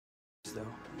lives,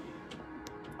 though.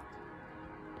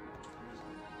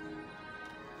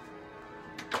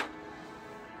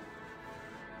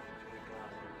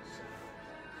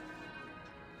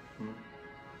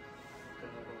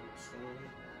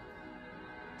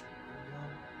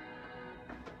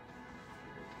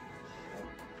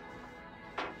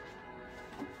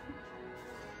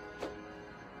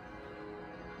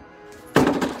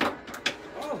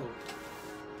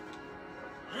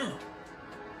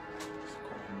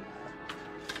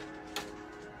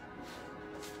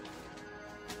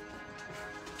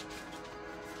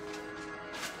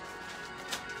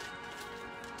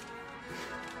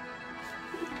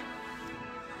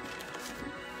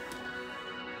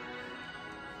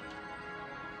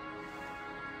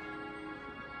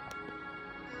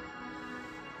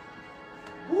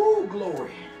 Woo,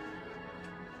 glory.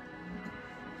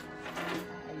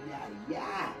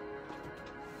 Yeah.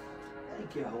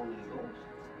 Thank you, Holy Ghost.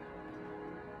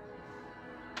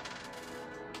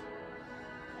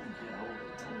 Thank you, Holy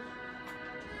Ghost.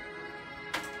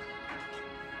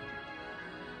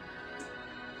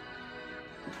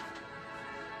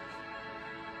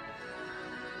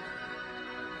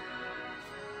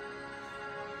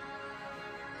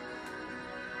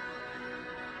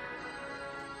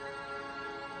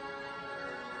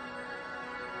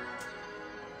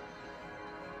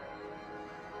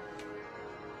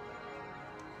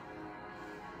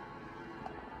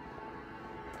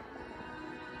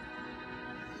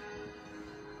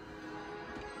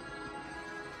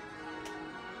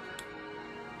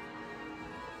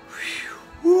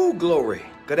 Woo, glory.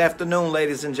 Good afternoon,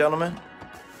 ladies and gentlemen.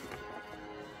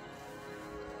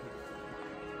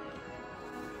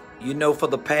 You know, for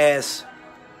the past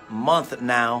month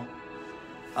now,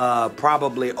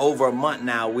 probably over a month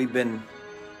now, we've been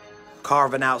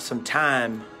carving out some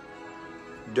time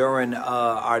during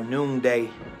our noonday,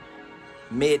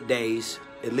 middays,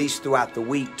 at least throughout the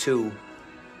week, to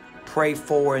pray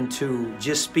for and to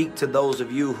just speak to those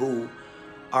of you who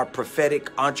are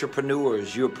prophetic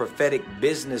entrepreneurs, you're prophetic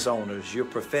business owners, you're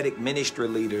prophetic ministry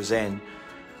leaders, and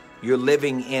you're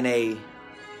living in a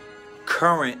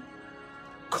current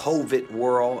COVID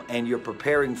world and you're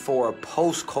preparing for a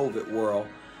post-COVID world.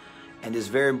 And it's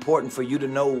very important for you to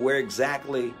know where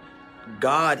exactly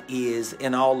God is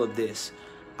in all of this.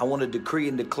 I want to decree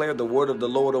and declare the word of the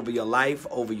Lord over your life,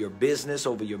 over your business,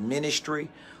 over your ministry,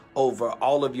 over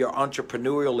all of your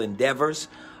entrepreneurial endeavors.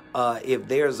 If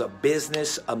there's a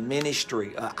business, a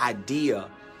ministry, an idea,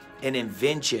 an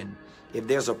invention, if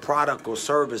there's a product or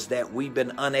service that we've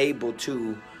been unable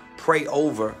to pray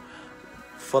over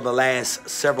for the last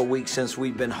several weeks since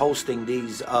we've been hosting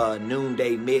these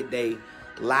noonday, midday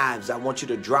lives, I want you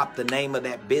to drop the name of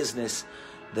that business,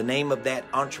 the name of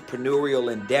that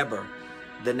entrepreneurial endeavor,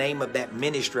 the name of that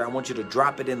ministry. I want you to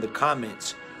drop it in the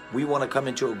comments. We want to come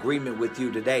into agreement with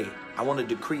you today. I want to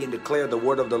decree and declare the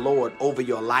word of the Lord over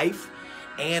your life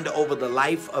and over the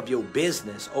life of your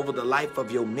business, over the life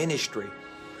of your ministry.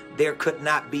 There could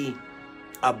not be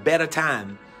a better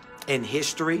time in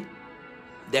history.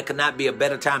 There could not be a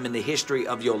better time in the history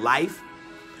of your life.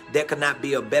 There could not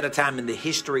be a better time in the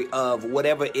history of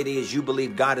whatever it is you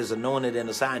believe God has anointed and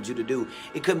assigned you to do.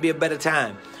 It couldn't be a better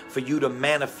time for you to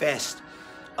manifest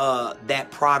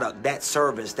that product, that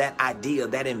service, that idea,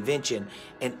 that invention,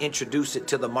 and introduce it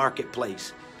to the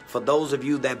marketplace. For those of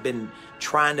you that have been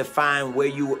trying to find where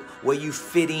you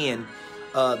fit in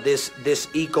this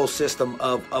ecosystem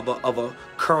of a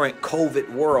current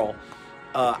COVID world,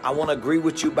 I want to agree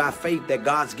with you by faith that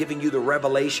God's giving you the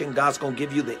revelation. God's going to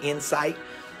give you the insight.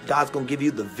 God's going to give you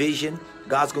the vision.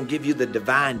 God's going to give you the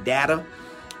divine data.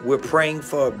 We're praying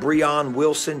for Breon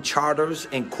Wilson Charters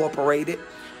Incorporated.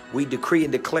 We decree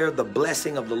and declare the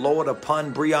blessing of the Lord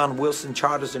upon Breon Wilson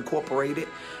Charters Incorporated.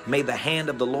 May the hand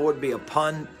of the Lord be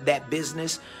upon that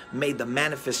business. May the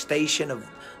manifestation of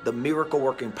the miracle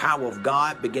working power of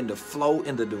God begin to flow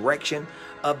in the direction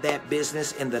of that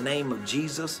business in the name of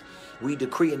Jesus. We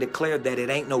decree and declare that it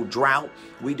ain't no drought.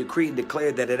 We decree and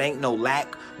declare that it ain't no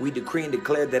lack. We decree and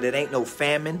declare that it ain't no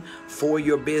famine for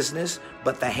your business,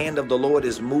 but the hand of the Lord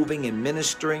is moving and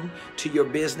ministering to your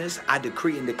business. I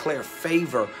decree and declare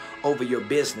favor over your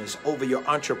business, over your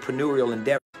entrepreneurial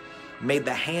endeavor. May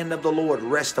the hand of the Lord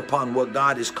rest upon what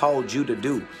God has called you to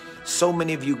do. So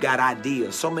many of you got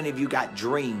ideas. So many of you got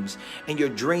dreams. And your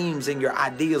dreams and your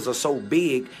ideas are so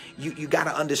big, you got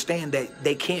to understand that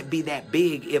they can't be that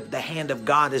big if the hand of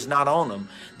God is not on them.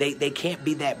 They can't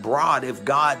be that broad if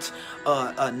God's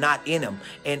not in them.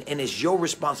 And it's your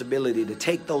responsibility to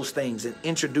take those things and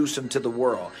introduce them to the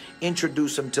world.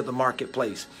 Introduce them to the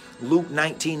marketplace. Luke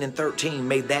 19:13,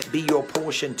 may that be your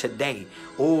portion today.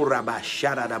 On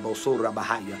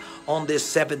this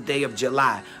 7th day of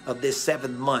July of this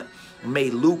 7th month,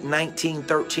 may Luke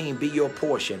 19:13 be your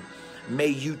portion. May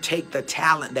you take the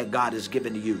talent that God has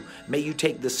given to you. May you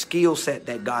take the skill set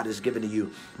that God has given to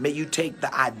you. May you take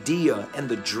the idea and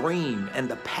the dream and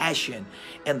the passion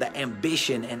and the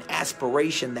ambition and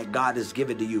aspiration that God has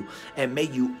given to you. And may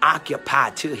you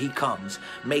occupy till he comes.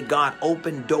 May God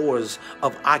open doors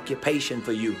of occupation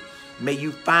for you. May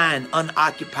you find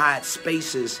unoccupied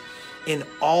spaces in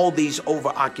all these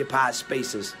overoccupied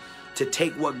spaces to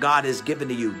take what God has given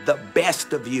to you, the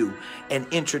best of you, and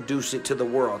introduce it to the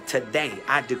world. Today,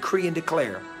 I decree and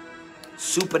declare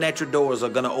supernatural doors are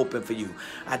going to open for you.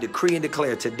 I decree and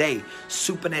declare today,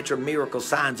 supernatural miracle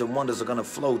signs and wonders are going to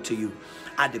flow to you.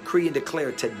 I decree and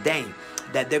declare today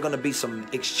that there are going to be some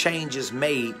exchanges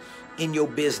made in your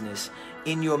business,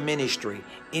 in your ministry,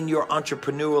 in your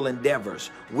entrepreneurial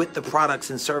endeavors, with the products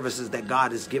and services that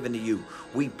God has given to you.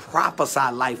 We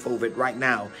prophesy life over it right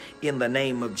now in the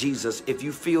name of Jesus. If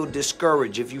you feel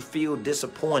discouraged, if you feel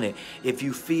disappointed, if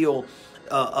you feel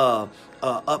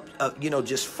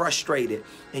just frustrated,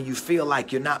 and you feel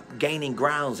like you're not gaining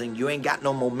grounds and you ain't got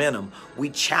no momentum, we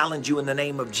challenge you in the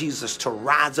name of Jesus to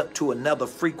rise up to another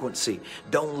frequency.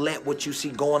 Don't let what you see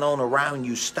going on around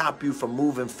you stop you from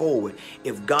moving forward.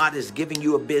 If God is giving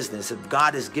you a business, if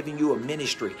God is giving you a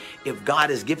ministry, if God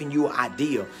is giving you an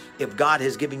idea, if God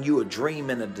has given you a dream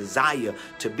and a desire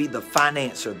to be the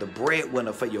financer, the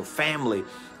breadwinner for your family,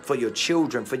 for your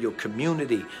children, for your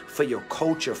community, for your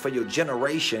culture, for your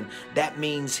generation, that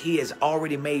means he has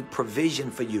already made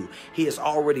provision for you. He has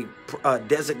already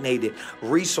designated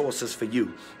resources for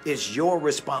you. It's your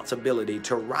responsibility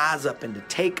to rise up and to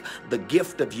take the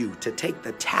gift of you, to take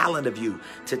the talent of you,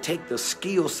 to take the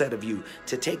skill set of you,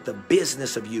 to take the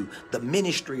business of you, the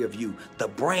ministry of you, the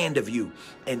brand of you,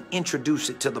 and introduce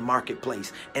it to the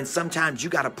marketplace. And sometimes you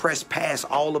got to press past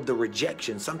all of the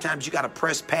rejection. Sometimes you got to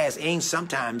press past,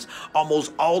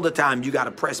 almost all the time, you got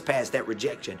to press past that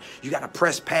rejection. You got to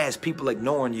press past people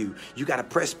ignoring you. You got to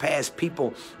press past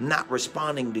people not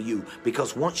responding to you,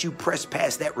 because once you press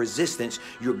past that resistance,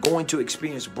 you're going to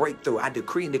experience breakthrough. I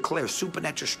decree and declare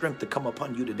supernatural strength to come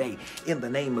upon you today in the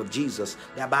name of Jesus.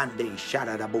 May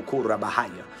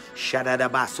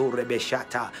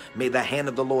the hand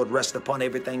of the Lord rest upon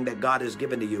everything that God has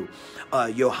given to you.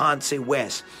 Johanse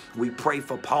West, we pray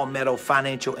for Palmetto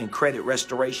Financial and Credit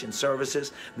Restoration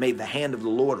Services. May the hand of the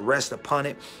Lord rest upon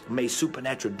it. May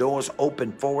supernatural doors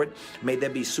open for it. May there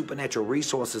be supernatural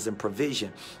resources and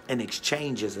provision and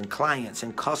exchanges and clients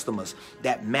and customers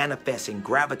that manifest and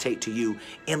gravitate to you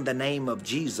in the name of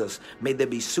Jesus. May there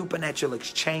be supernatural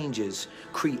exchanges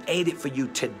created for you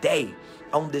today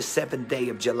on this 7th day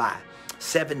of July.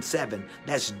 7-7,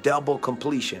 that's double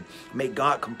completion. May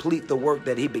God complete the work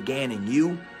that he began in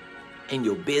you, in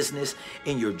your business,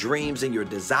 in your dreams, in your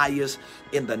desires,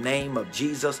 in the name of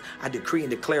Jesus. I decree and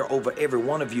declare over every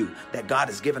one of you that God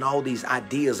has given all these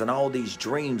ideas and all these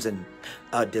dreams and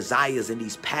desires and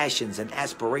these passions and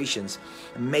aspirations.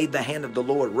 May the hand of the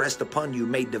Lord rest upon you.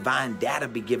 May divine data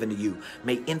be given to you.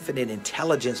 May infinite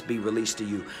intelligence be released to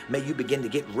you. May you begin to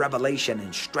get revelation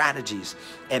and strategies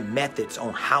and methods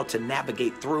on how to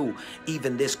navigate through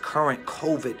even this current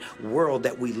COVID world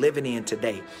that we living in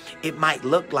today. It might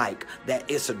look like that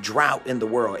it's a drought in the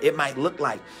world. It might look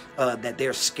like that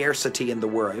there's scarcity in the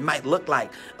world. It might look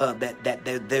like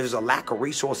that there's a lack of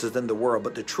resources in the world.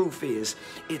 But the truth is,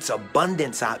 it's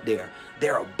abundance out there.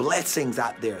 There are blessings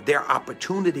out there. There are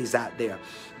opportunities out there.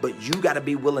 But you got to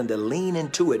be willing to lean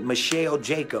into it. Michelle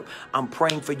Jacob, I'm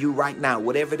praying for you right now.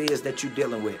 Whatever it is that you're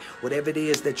dealing with, whatever it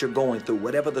is that you're going through,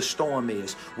 whatever the storm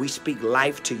is, we speak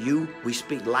life to you. We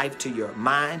speak life to your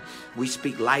mind. We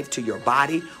speak life to your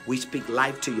body. We speak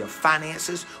life to your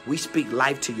finances. We speak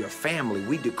life to your family.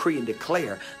 We decree and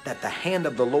declare that the hand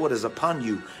of the Lord is upon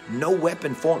you. No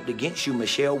weapon formed against you,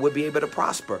 Michelle, will be able to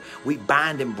prosper. We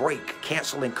bind and break,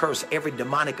 cancel and curse every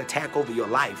demonic attack over your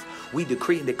life. We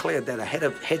decree and declare that a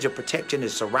hedge of protection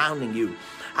is surrounding you.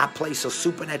 I place a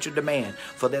supernatural demand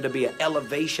for there to be an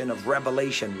elevation of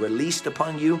revelation released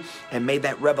upon you, and may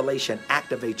that revelation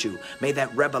activate you. May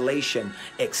that revelation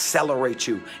accelerate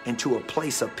you into a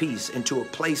place of peace, into a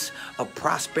place of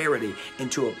prosperity,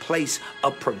 into a place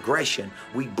of progression.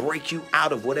 We break you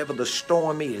out of whatever the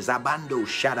storm is.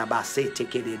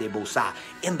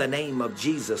 In the name of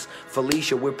Jesus.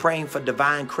 Felicia, we're praying for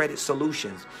divine credit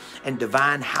solutions and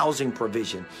divine housing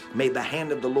provision. May the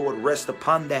hand of the Lord rest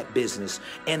upon that business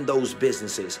and those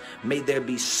businesses. May there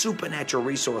be supernatural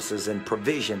resources and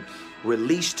provision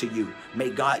released to you. May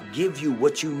God give you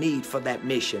what you need for that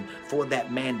mission, for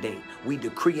that mandate. We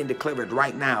decree and declare it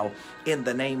right now in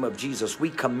the name of Jesus.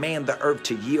 We command the earth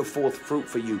to yield forth fruit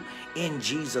for you. In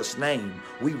Jesus' name,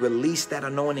 we release that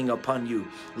anointing upon you.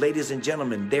 Ladies and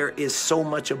gentlemen, there is so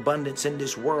much abundance in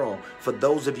this world for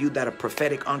those of you that are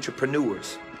prophetic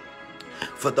entrepreneurs.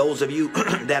 For those of you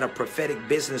that are prophetic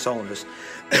business owners,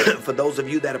 for those of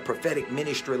you that are prophetic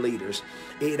ministry leaders,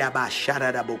 when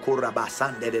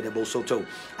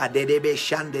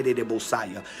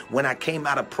I came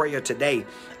out of prayer today,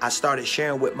 I started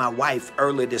sharing with my wife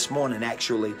early this morning,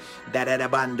 actually, that I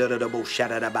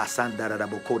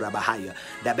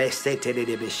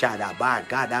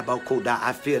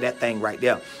feel that thing right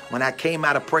there. When I came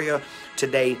out of prayer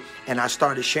today and I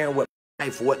started sharing with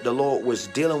what the Lord was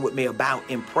dealing with me about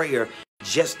in prayer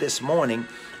just this morning,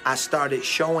 I started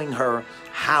showing her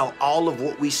how all of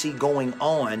what we see going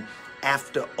on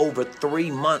after over 3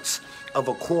 months of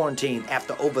a quarantine,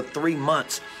 after over 3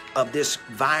 months of this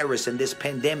virus and this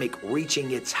pandemic reaching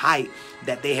its height,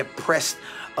 that they have pressed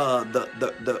the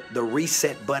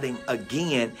reset button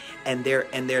again, and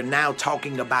they're now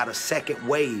talking about a second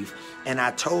wave. And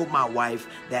I told my wife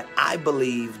that I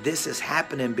believe this is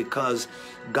happening because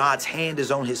God's hand is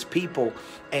on his people,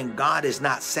 and God is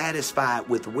not satisfied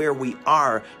with where we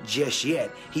are just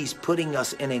yet. He's putting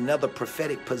us in another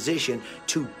prophetic position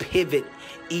to pivot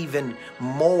even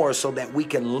more so that we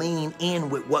can lean in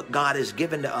with what God has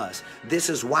given to us. This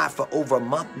is why for over a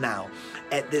month now,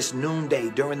 at this noonday,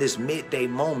 during this midday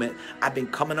moment, I've been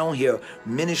coming on here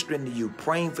ministering to you,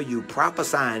 praying for you,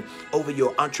 prophesying over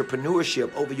your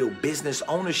entrepreneurship, over your business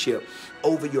ownership,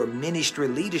 over your ministry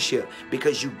leadership,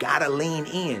 because you gotta lean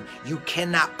in. You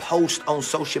cannot post on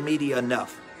social media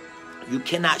enough. You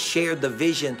cannot share the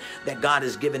vision that God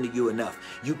has given to you enough.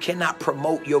 You cannot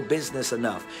promote your business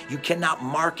enough. You cannot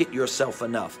market yourself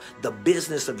enough. The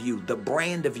business of you, the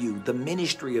brand of you, the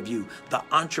ministry of you, the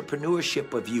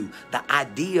entrepreneurship of you, the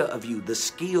idea of you, the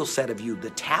skill set of you, the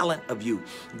talent of you,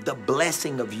 the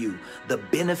blessing of you, the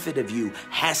benefit of you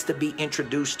has to be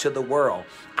introduced to the world.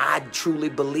 I truly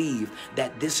believe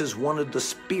that this is one of the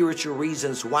spiritual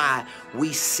reasons why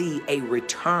we see a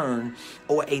return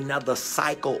or another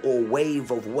cycle or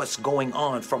wave of what's going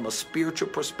on from a spiritual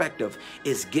perspective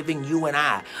is giving you and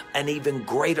I an even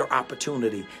greater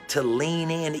opportunity to lean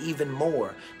in even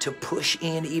more, to push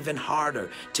in even harder,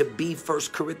 to be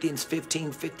 1 Corinthians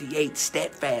 15:58,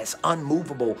 steadfast,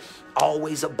 unmovable,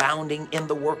 always abounding in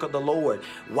the work of the Lord.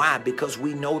 Why? Because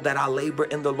we know that our labor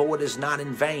in the Lord is not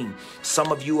in vain.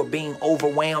 Some of you are being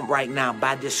overwhelmed right now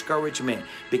by discouragement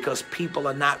because people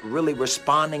are not really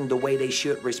responding the way they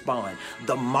should respond.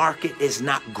 The market is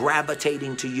not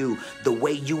gravitating to you the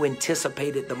way you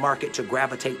anticipated the market to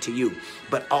gravitate to you.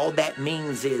 But all that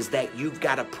means is that you've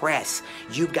got to press.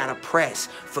 You've got to press.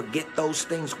 Forget those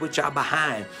things which are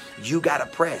behind. You got to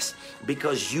press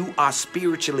because you are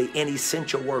spiritually an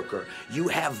essential worker. You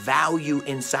have value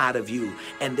inside of you,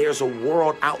 and there's a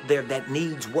world out there that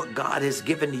needs what God has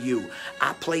given to you.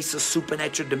 I place a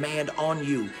supernatural demand on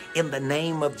you in the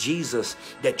name of Jesus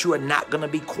that you are not going to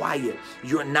be quiet.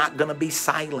 You're not going to be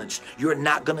silenced. You're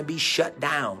not going to be shut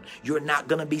down. You're not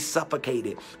going to be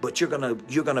suffocated, but you're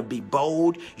going to be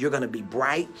bold. You're going to be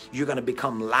bright. You're going to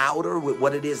become louder with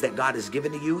what it is that God has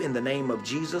given to you in the name of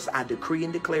Jesus. I decree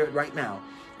and declare it right now.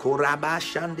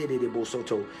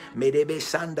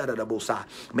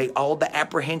 May all the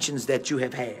apprehensions that you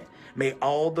have had, may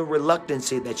all the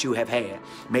reluctancy that you have had,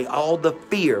 may all the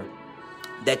fear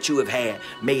that you have had,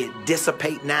 may it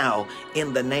dissipate now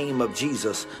in the name of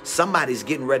Jesus. Somebody's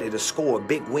getting ready to score a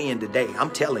big win today. I'm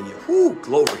telling you. Whoo,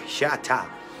 glory. Shata.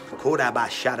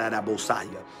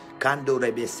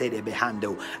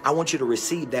 I want you to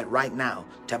receive that right now.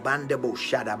 I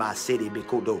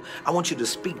want you to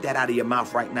speak that out of your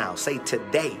mouth right now. Say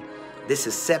today, this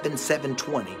is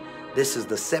 7/7/20. This is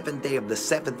the 7th day of the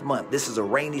 7th month. This is a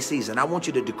rainy season. I want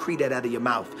you to decree that out of your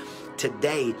mouth.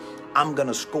 Today, I'm going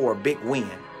to score a big win.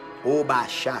 Oba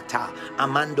shata,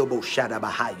 amando bo shada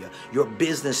bahaya. Your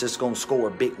business is going to score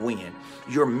a big win.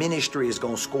 Your ministry is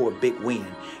going to score a big win.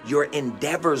 Your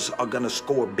endeavors are going to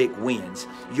score big wins.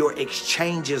 Your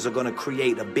exchanges are going to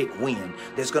create a big win.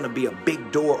 There's going to be a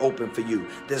big door open for you.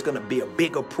 There's going to be a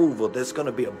big approval. There's going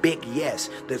to be a big yes.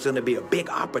 There's going to be a big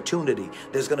opportunity.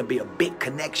 There's going to be a big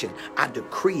connection. I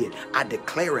decree it. I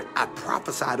declare it. I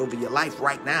prophesied over your life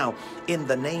right now in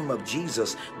the name of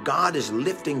Jesus. God is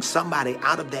lifting somebody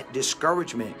out of that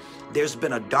discouragement. There's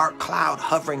been a dark cloud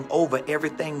hovering over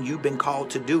everything you've been called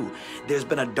to do. There's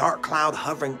been a dark cloud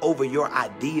hovering over your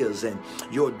ideas and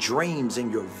your dreams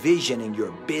and your vision and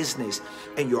your business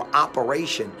and your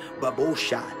operation. But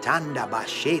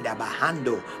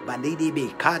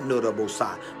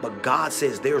God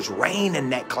says there's rain in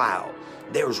that cloud.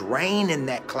 There's rain in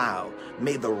that cloud.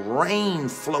 May the rain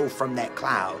flow from that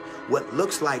cloud. What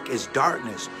looks like is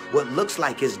darkness, what looks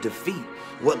like is defeat,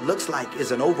 what looks like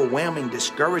is an overwhelming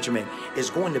discouragement is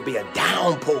going to be a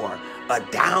downpour, a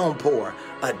downpour,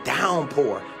 a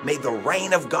downpour. May the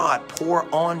rain of God pour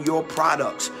on your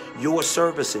products, your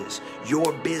services,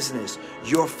 your business,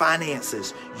 your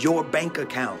finances, your bank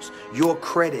accounts, your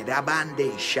credit. I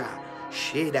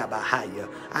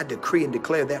decree and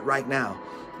declare that right now.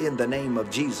 In the name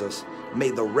of Jesus, may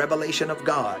the revelation of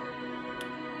God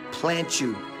plant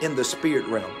you in the spirit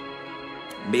realm.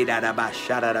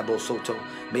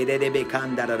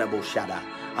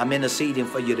 I'm interceding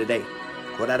for you today.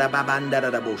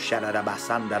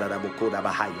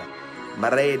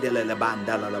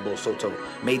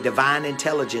 May divine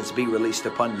intelligence be released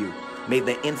upon you. May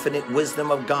the infinite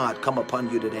wisdom of God come upon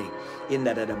you today.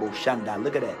 Look at that.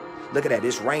 Look at that.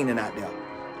 It's raining out there.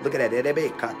 Look at that.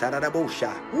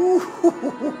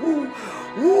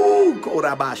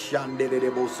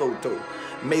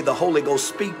 May the Holy Ghost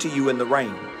speak to you in the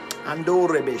rain.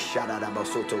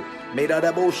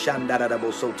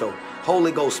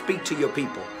 Holy Ghost, speak to your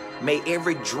people. May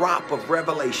every drop of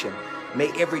revelation,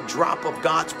 may every drop of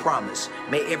God's promise,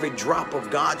 may every drop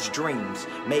of God's dreams,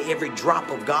 may every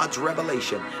drop of God's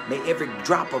revelation, may every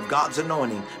drop of God's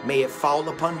anointing, may it fall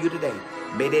upon you today.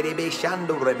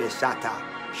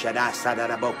 See,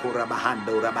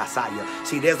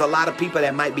 there's a lot of people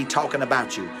that might be talking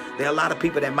about you. There are a lot of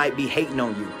people that might be hating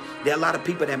on you. There are a lot of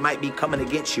people that might be coming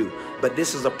against you. But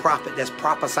this is a prophet that's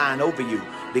prophesying over you,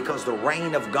 because the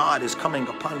rain of God is coming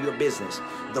upon your business.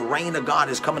 The rain of God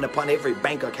is coming upon every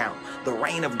bank account. The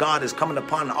rain of God is coming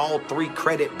upon all 3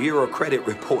 credit bureau credit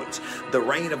reports. The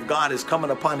rain of God is coming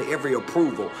upon every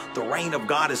approval. The rain of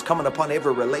God is coming upon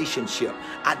every relationship.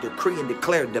 I decree and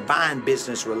declare divine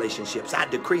business relationships. I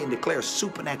decree and declare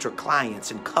supernatural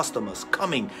clients and customers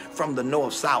coming from the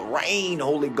north, south. Rain,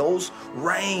 Holy Ghost,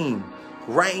 rain,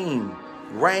 rain.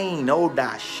 Rain,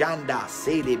 Oda Shanda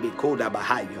Sede Bikoda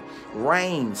Bahaya.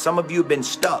 Rain. Some of you have been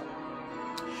stuck.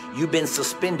 You've been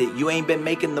suspended. You ain't been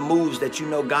making the moves that you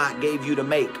know God gave you to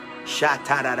make.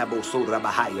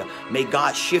 May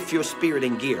God shift your spirit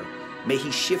in gear. May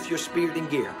He shift your spirit in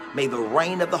gear. May the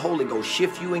rain of the Holy Ghost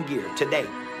shift you in gear today.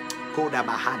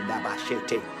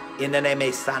 In the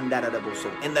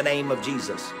name of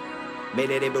Jesus.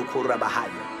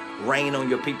 Rain on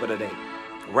your people today.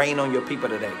 Rain on your people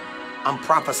today. I'm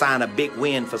prophesying a big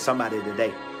win for somebody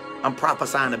today. I'm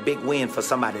prophesying a big win for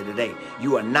somebody today.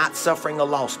 You are not suffering a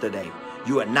loss today.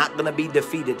 You are not going to be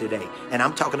defeated today. And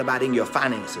I'm talking about in your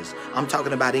finances. I'm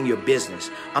talking about in your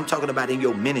business. I'm talking about in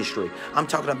your ministry. I'm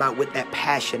talking about with that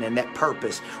passion and that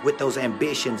purpose, with those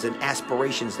ambitions and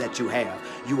aspirations that you have.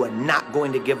 You are not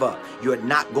going to give up. You are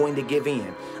not going to give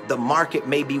in. The market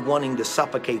may be wanting to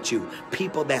suffocate you.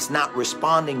 People that's not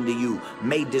responding to you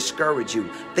may discourage you.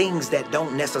 Things that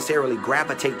don't necessarily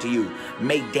gravitate to you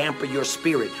may dampen your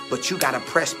spirit, but you got to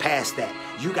press past that.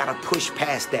 You got to push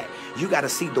past that. You got to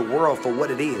see the world for what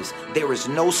it is. There is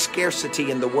no scarcity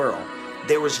in the world.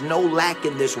 There is no lack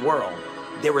in this world.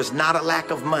 There is not a lack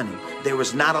of money. There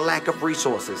is not a lack of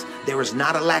resources. There is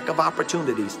not a lack of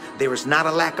opportunities. There is not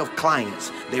a lack of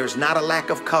clients. There is not a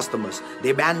lack of customers.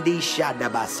 It's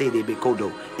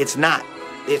not.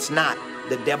 It's not.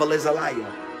 The devil is a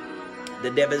liar. The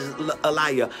devil is a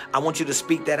liar. I want you to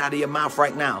speak that out of your mouth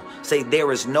right now. Say,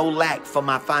 there is no lack for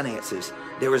my finances.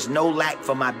 There is no lack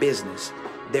for my business.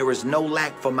 There is no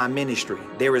lack for my ministry.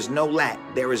 There is no lack.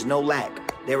 There is no lack.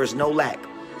 There is no lack.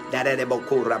 No,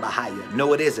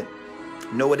 it isn't.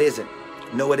 No, it isn't.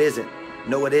 No, it isn't.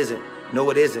 No, it isn't. No,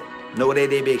 it isn't. No,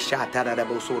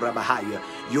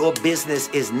 your business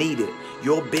is needed.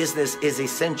 Your business is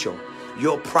essential.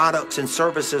 Your products and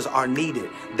services are needed.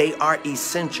 They are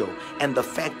essential. And the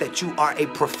fact that you are a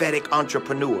prophetic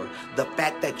entrepreneur, the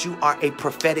fact that you are a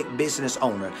prophetic business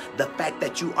owner, the fact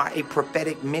that you are a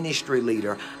prophetic ministry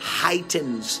leader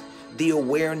heightens the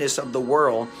awareness of the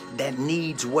world that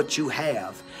needs what you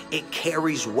have. It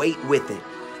carries weight with it.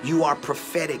 You are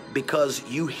prophetic because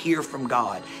you hear from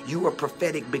God. You are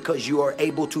prophetic because you are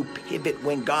able to pivot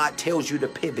when God tells you to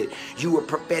pivot. You are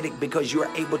prophetic because you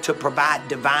are able to provide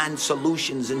divine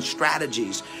solutions and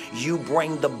strategies. You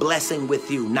bring the blessing with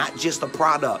you, not just a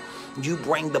product. You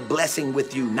bring the blessing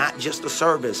with you, not just a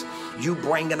service. You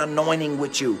bring an anointing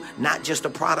with you, not just a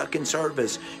product and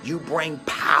service. You bring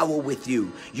power with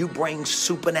you. You bring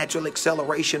supernatural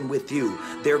acceleration with you.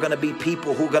 There are going to be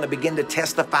people who are going to begin to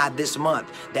testify this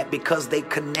month that because they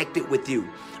connected with you,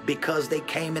 because they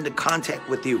came into contact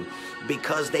with you,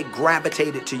 because they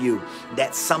gravitated to you,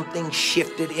 that something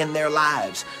shifted in their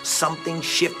lives, something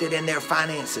shifted in their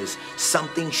finances,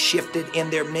 something shifted in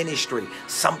their ministry,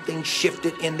 something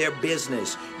shifted in their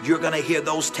business. You're going to hear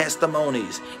those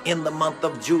testimonies in the month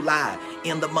of July,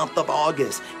 in the month of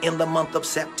August, in the month of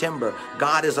September.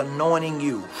 God is anointing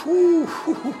you.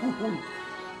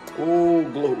 Oh,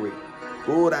 glory.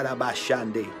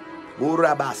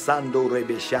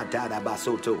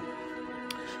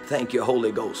 Thank you,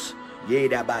 Holy Ghost.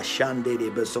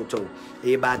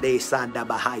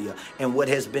 And what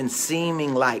has been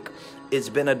seeming like it's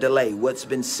been a delay, what's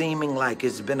been seeming like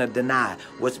it's been a deny,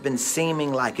 what's been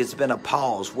seeming like it's been a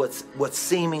pause, what's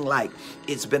seeming like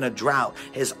it's been a drought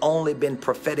has only been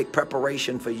prophetic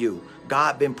preparation for you.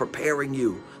 God been preparing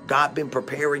you. God been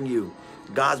preparing you.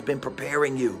 God's been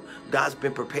preparing you. God's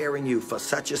been preparing you for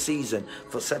such a season,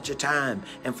 for such a time,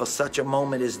 and for such a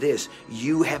moment as this.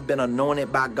 You have been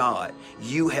anointed by God.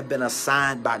 You have been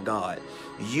assigned by God.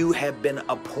 You have been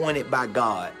appointed by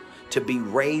God to be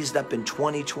raised up in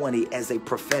 2020 as a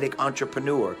prophetic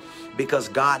entrepreneur, because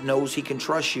God knows he can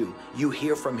trust you. You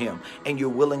hear from him and you're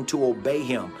willing to obey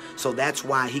him. So that's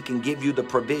why he can give you the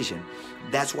provision.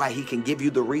 That's why he can give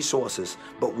you the resources.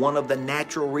 But one of the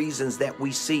natural reasons that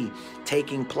we see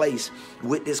taking place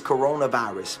with this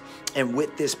coronavirus and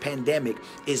with this pandemic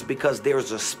is because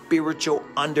there's a spiritual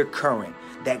undercurrent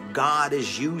that God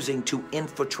is using to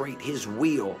infiltrate his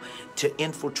will, to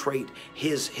infiltrate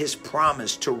his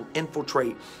promise, to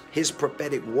infiltrate his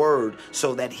prophetic word,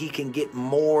 so that he can get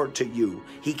more to you.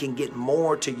 He can get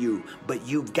more to you, but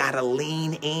you've got to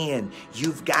lean in.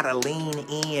 You've got to lean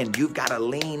in. You've got to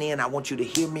lean in. I want you to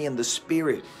hear me in the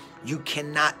spirit. You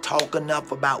cannot talk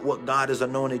enough about what God has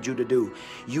anointed you to do.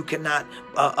 You cannot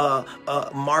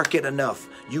market enough.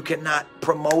 You cannot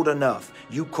promote enough.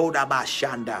 You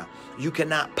kodabashanda. You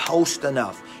cannot post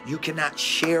enough. You cannot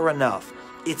share enough.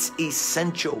 It's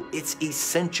essential. It's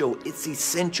essential. It's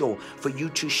essential for you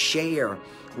to share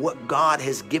what God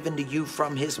has given to you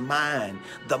from his mind.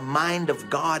 The mind of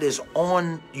God is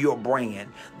on your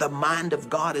brand. The mind of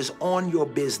God is on your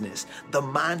business. The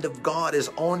mind of God is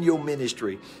on your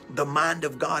ministry. The mind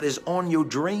of God is on your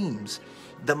dreams.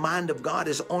 The mind of God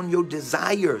is on your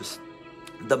desires.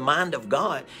 The mind of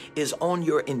God is on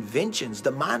your inventions.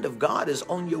 The mind of God is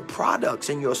on your products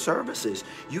and your services.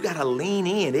 You got to lean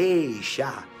in. Hey,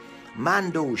 Sha.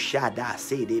 Mando Shada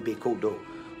Sede Bekodo.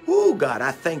 Oh, God,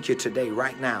 I thank you today,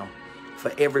 right now,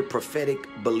 for every prophetic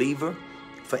believer,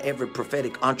 for every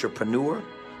prophetic entrepreneur,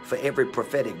 for every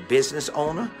prophetic business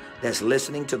owner that's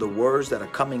listening to the words that are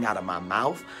coming out of my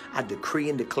mouth. I decree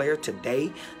and declare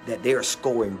today that they are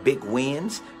scoring big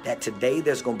wins, that today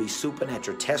there's going to be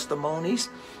supernatural testimonies,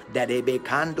 that today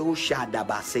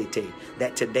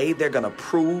they're going to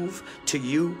prove to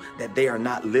you that they are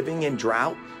not living in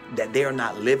drought, that they are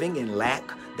not living in lack,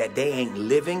 that they ain't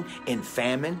living in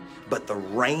famine, but the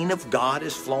rain of God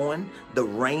is flowing. The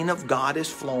rain of God is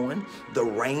flowing. The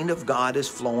rain of God is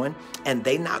flowing. And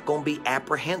they not going to be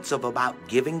apprehensive about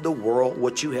giving the world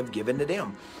what you have given to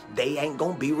them. They ain't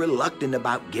going to be reluctant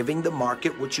about giving the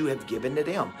market what you have given to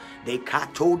them. They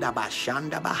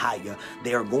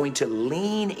are going to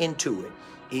lean into it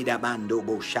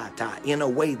in a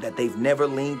way that they've never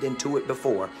leaned into it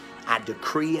before. I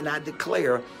decree and I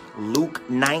declare Luke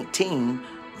 19,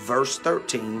 verse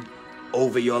 13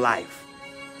 over your life.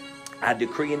 I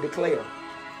decree and declare.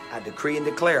 I decree and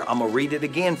declare. I'm going to read it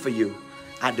again for you.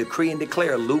 I decree and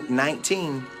declare Luke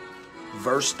 19,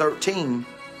 verse 13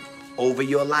 over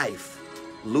your life.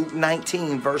 Luke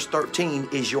 19, verse 13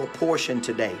 is your portion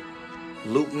today.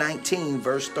 Luke 19,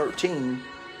 verse 13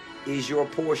 is your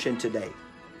portion today.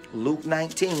 Luke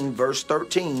 19, verse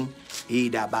 13.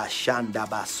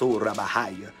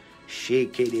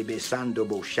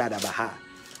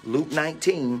 Luke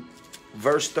 19,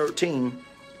 verse 13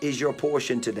 is your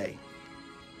portion today.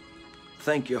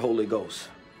 Thank you, Holy Ghost.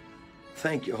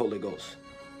 Thank you, Holy Ghost.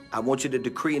 I want you to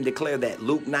decree and declare that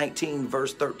Luke 19,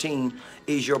 verse 13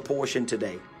 is your portion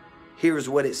today. Here's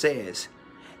what it says.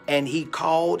 And he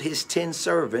called his 10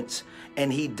 servants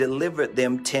and he delivered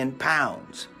them 10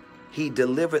 pounds. He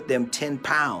delivered them 10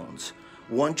 pounds.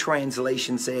 One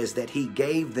translation says that he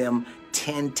gave them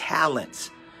 10 talents.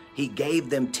 He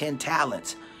gave them 10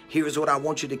 talents. Here's what I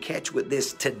want you to catch with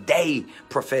this today,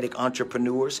 prophetic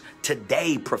entrepreneurs,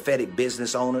 today, prophetic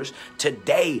business owners,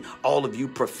 today, all of you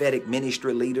prophetic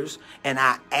ministry leaders. And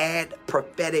I add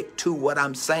prophetic to what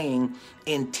I'm saying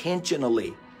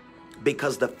intentionally,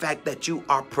 because the fact that you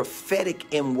are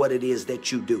prophetic in what it is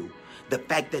that you do, the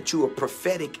fact that you are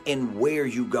prophetic in where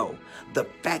you go, the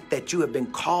fact that you have been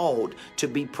called to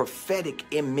be prophetic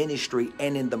in ministry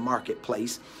and in the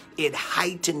marketplace, it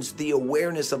heightens the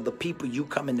awareness of the people you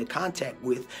come into contact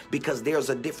with, because there's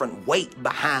a different weight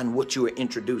behind what you are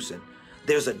introducing.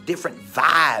 There's a different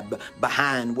vibe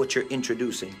behind what you're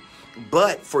introducing.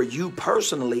 But for you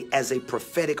personally, as a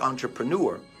prophetic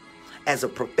entrepreneur, as a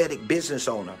prophetic business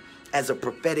owner, as a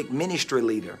prophetic ministry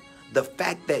leader, the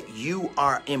fact that you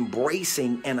are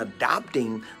embracing and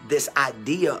adopting this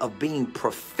idea of being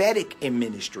prophetic in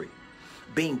ministry,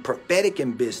 being prophetic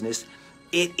in business,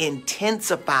 it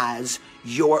intensifies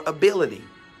your ability.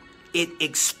 It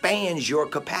expands your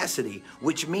capacity,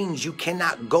 which means you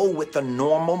cannot go with the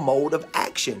normal mode of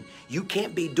action. You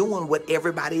can't be doing what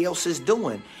everybody else is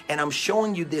doing. And I'm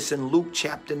showing you this in Luke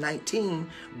chapter 19,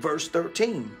 verse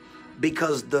 13.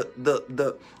 Because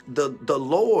the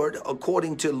Lord,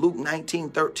 according to Luke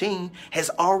 19:13, has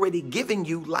already given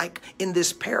you, like in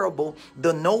this parable,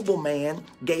 the nobleman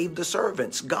gave the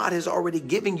servants. God has already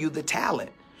given you the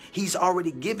talent. He's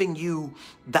already given you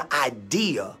the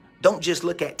idea. Don't just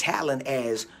look at talent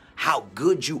as how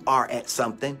good you are at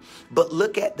something, but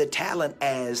look at the talent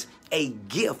as a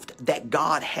gift that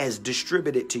God has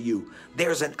distributed to you.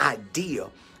 There's an idea.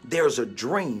 There's a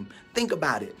dream. Think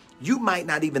about it. You might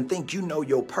not even think you know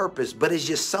your purpose, but it's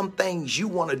just some things you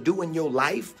want to do in your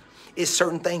life. It's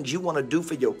certain things you want to do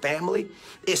for your family.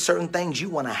 It's certain things you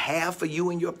want to have for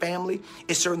you and your family.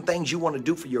 It's certain things you want to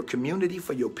do for your community,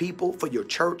 for your people, for your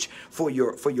church, for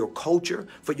your culture,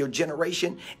 for your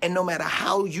generation. And no matter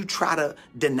how you try to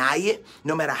deny it,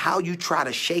 no matter how you try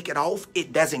to shake it off,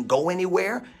 it doesn't go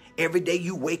anywhere. Every day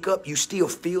you wake up, you still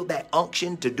feel that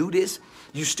unction to do this.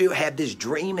 You still have this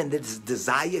dream and this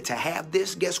desire to have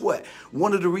this. Guess what?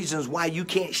 One of the reasons why you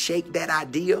can't shake that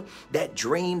idea, that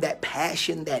dream, that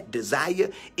passion, that desire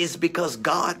is because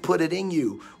God put it in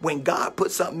you. When God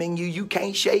puts something in you, you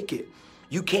can't shake it.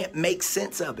 You can't make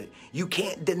sense of it. You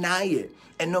can't deny it.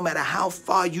 And no matter how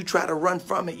far you try to run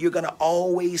from it, you're going to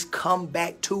always come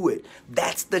back to it.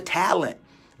 That's the talent.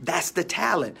 That's the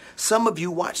talent. Some of you,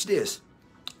 watch this.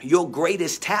 Your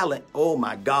greatest talent, oh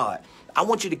my God. I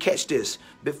want you to catch this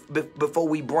before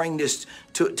we bring this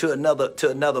to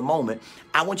another moment.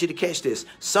 I want you to catch this.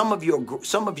 Some of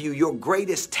you, your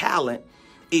greatest talent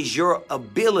is your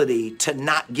ability to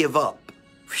not give up.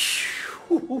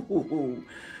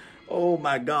 Oh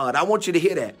my God. I want you to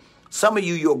hear that. Some of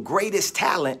you, your greatest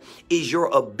talent is your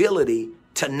ability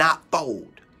to not fold.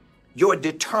 Your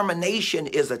determination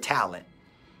is a talent.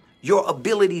 Your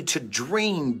ability to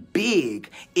dream big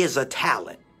is a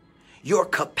talent. Your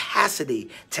capacity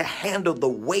to handle the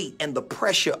weight and the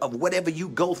pressure of whatever you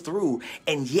go through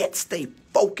and yet stay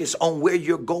focused on where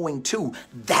you're going to,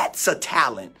 that's a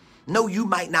talent. No, you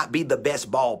might not be the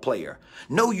best ball player.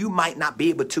 No, you might not be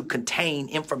able to contain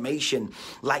information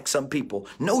like some people.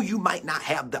 No, you might not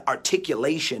have the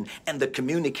articulation and the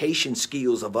communication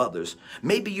skills of others.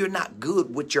 Maybe you're not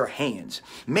good with your hands.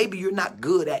 Maybe you're not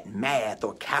good at math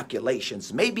or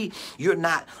calculations. Maybe you're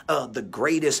not the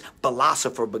greatest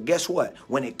philosopher. But guess what?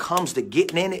 When it comes to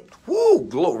getting in it, whoo,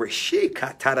 glory.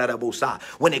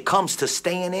 When it comes to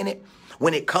staying in it,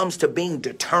 when it comes to being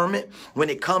determined, when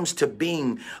it comes to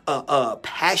being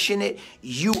passionate,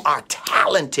 you are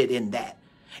talented in that.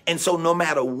 And so no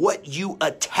matter what you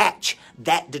attach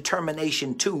that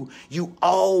determination to, you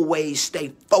always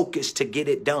stay focused to get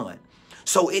it done.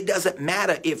 So it doesn't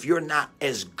matter if you're not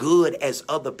as good as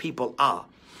other people are.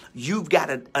 You've got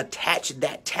to attach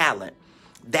that talent,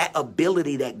 that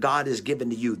ability that God has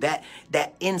given to you, that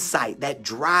insight, that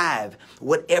drive,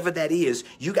 whatever that is,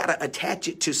 you got to attach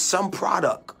it to some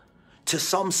product, to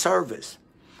some service,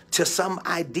 to some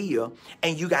idea,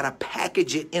 and you got to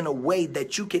package it in a way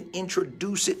that you can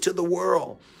introduce it to the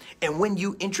world. And when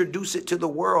you introduce it to the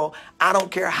world, I don't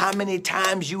care how many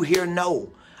times you hear no.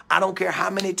 I don't care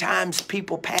how many times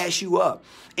people pass you up.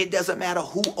 It doesn't matter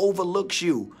who overlooks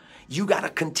you. You got to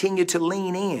continue to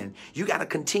lean in. You got to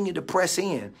continue to press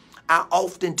in. I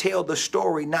often tell the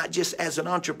story, not just as an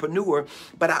entrepreneur,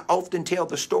 but I often tell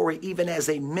the story even as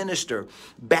a minister.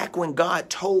 Back when God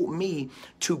told me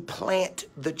to plant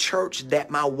the church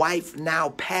that my wife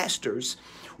now pastors,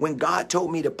 when God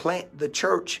told me to plant the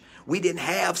church, we didn't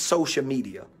have social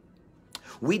media.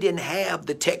 We didn't have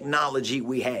the technology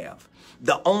we have.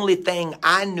 The only thing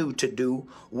I knew to do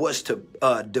was to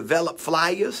develop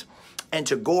flyers and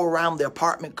to go around the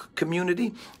apartment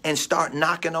community and start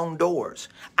knocking on doors.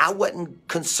 I wasn't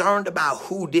concerned about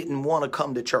who didn't want to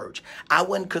come to church. I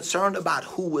wasn't concerned about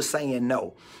who was saying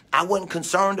no. I wasn't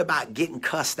concerned about getting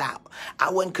cussed out.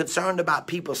 I wasn't concerned about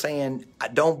people saying,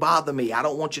 don't bother me. I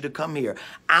don't want you to come here.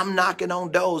 I'm knocking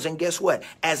on doors. And guess what?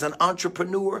 As an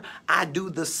entrepreneur, I do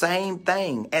the same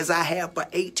thing as I have for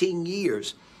 18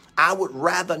 years. I would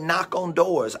rather knock on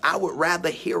doors. I would rather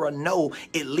hear a no.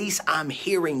 At least I'm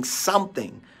hearing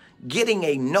something. Getting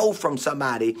a no from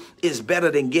somebody is better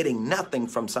than getting nothing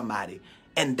from somebody.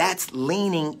 And that's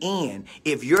leaning in.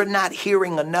 If you're not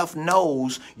hearing enough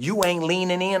no's, you ain't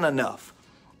leaning in enough.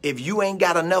 If you ain't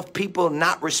got enough people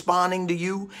not responding to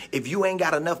you, if you ain't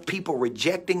got enough people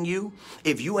rejecting you,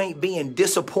 if you ain't being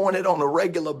disappointed on a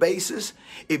regular basis,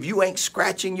 if you ain't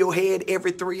scratching your head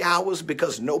every 3 hours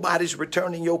because nobody's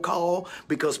returning your call,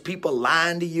 because people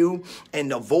lying to you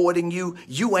and avoiding you,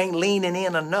 you ain't leaning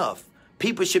in enough.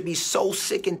 People should be so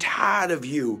sick and tired of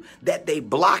you that they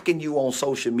blocking you on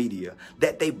social media,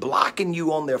 that they blocking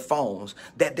you on their phones,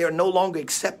 that they're no longer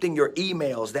accepting your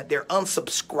emails, that they're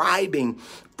unsubscribing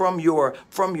from your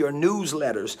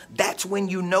newsletters. That's when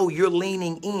you know you're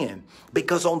leaning in,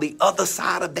 because on the other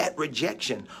side of that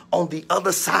rejection, on the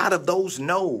other side of those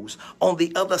no's, on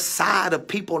the other side of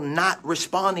people not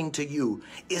responding to you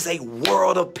is a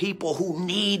world of people who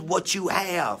need what you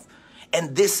have.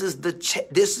 And this is the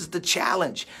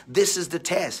challenge. This is the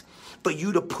test for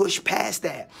you to push past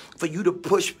that, for you to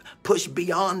push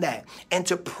beyond that, and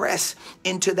to press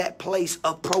into that place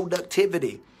of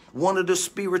productivity. One of the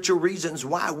spiritual reasons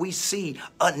why we see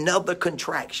another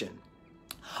contraction,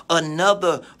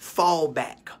 another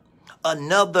fallback,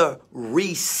 another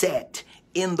reset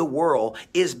in the world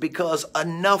is because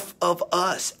enough of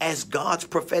us as God's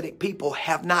prophetic people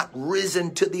have not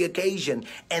risen to the occasion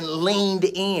and leaned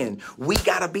in. We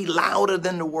got to be louder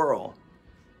than the world.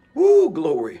 Woo,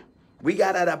 glory. We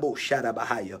got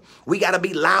to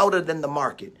be louder than the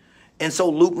market. And so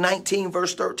Luke 19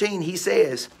 verse 13, he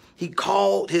says, he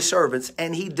called his servants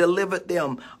and he delivered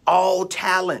them all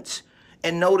talents.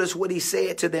 And notice what he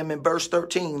said to them in verse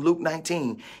 13, Luke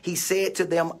 19. He said to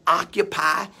them,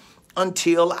 occupy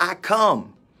until I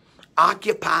come.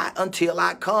 Occupy until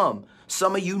I come.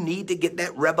 Some of you need to get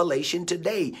that revelation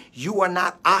today. You are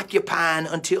not occupying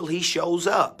until he shows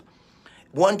up.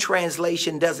 One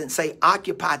translation doesn't say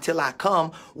occupy till I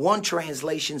come. One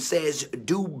translation says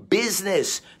do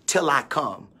business till I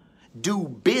come. Do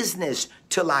business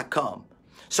till I come.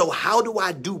 So how do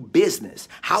I do business?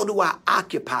 How do I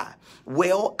occupy?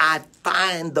 Well, I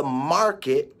find the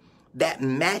market that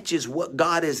matches what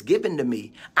God has given to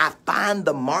me. I find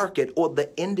the market or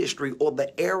the industry or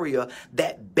the area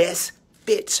that best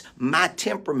fits my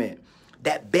temperament,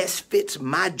 that best fits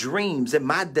my dreams and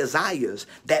my desires,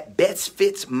 that best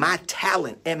fits my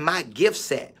talent and my gift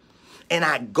set. And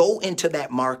I go into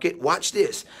that market. Watch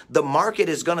this. The market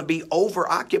is going to be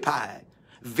overoccupied.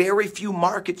 Very few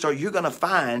markets are you're going to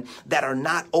find that are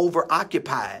not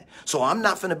over-occupied. So I'm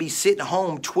not going to be sitting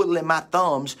home twiddling my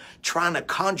thumbs trying to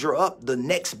conjure up the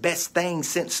next best thing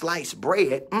since sliced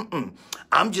bread.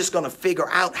 I'm just going to figure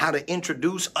out how to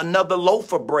introduce another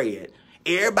loaf of bread.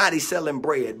 Everybody's selling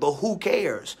bread, but who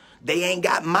cares? They ain't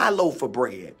got my loaf of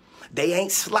bread. They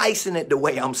ain't slicing it the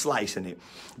way I'm slicing it.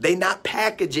 They not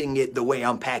packaging it the way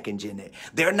I'm packaging it.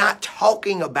 They're not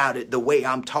talking about it the way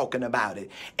I'm talking about it.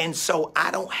 And so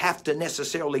I don't have to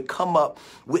necessarily come up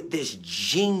with this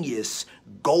genius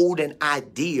golden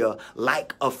idea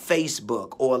like a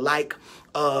Facebook or like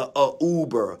a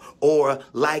Uber or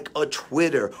like a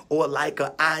Twitter or like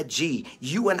a IG.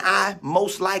 You and I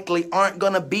most likely aren't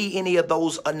going to be any of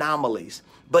those anomalies.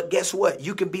 But guess what?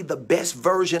 You can be the best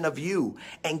version of you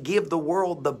and give the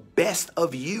world the best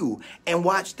of you. And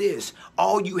watch this.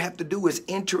 All you have to do is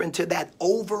enter into that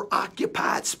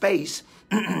overoccupied space.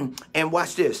 And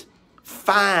watch this.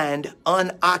 Find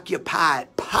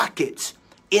unoccupied pockets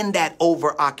in that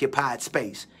overoccupied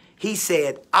space. He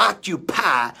said,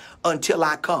 occupy until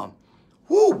I come.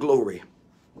 Woo, glory.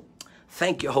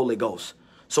 Thank you, Holy Ghost.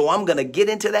 So I'm going to get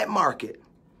into that market.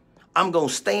 I'm going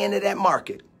to stay into that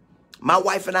market. My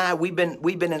wife and I, we've been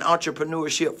in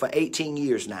entrepreneurship for 18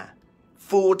 years now.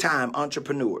 Full-time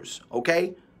entrepreneurs,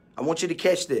 okay? I want you to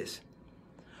catch this.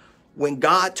 When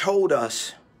God told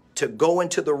us to go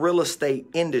into the real estate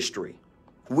industry.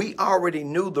 We already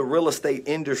knew the real estate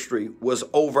industry was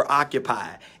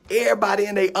overoccupied. Everybody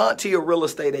and their auntie a real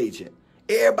estate agent.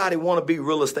 Everybody want to be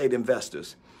real estate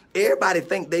investors. Everybody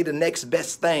think they the next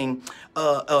best thing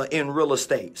in real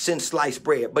estate since sliced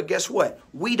bread. But guess what?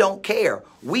 We don't care.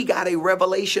 We got a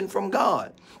revelation from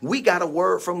God. We got a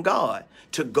word from God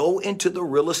to go into the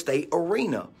real estate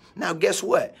arena. Now, guess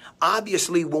what?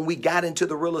 Obviously, when we got into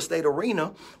the real estate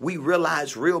arena, we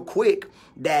realized real quick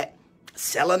that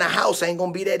selling a house ain't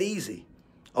going to be that easy.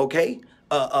 Okay?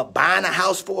 Buying a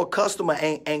house for a customer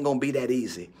ain't going to be that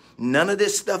easy. None of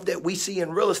this stuff that we see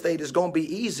in real estate is going to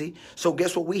be easy. So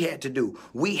guess what we had to do?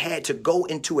 We had to go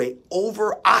into a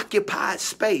overoccupied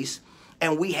space,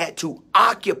 and we had to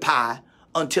occupy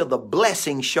until the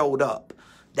blessing showed up.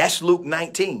 That's Luke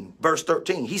 19, verse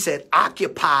 13. He said,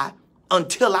 occupy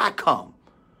until I come.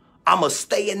 I'm going to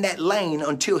stay in that lane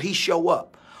until he show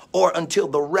up, or until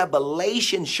the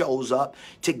revelation shows up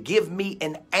to give me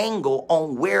an angle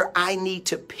on where I need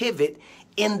to pivot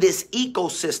in this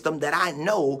ecosystem that I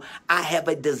know I have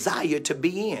a desire to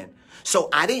be in. So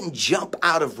I didn't jump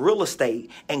out of real estate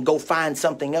and go find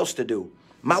something else to do.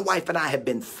 My wife and I have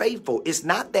been faithful. It's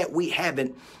not that we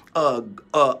haven't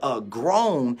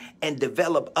grown and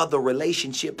developed other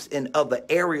relationships in other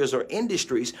areas or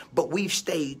industries, but we've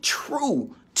stayed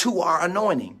true to our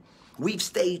anointing. We've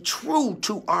stayed true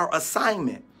to our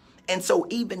assignment. And so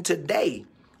even today,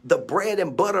 the bread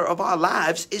and butter of our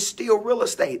lives is still real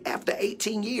estate after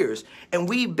 18 years. And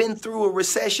we've been through a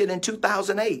recession in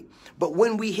 2008. But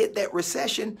when we hit that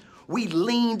recession, we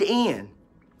leaned in.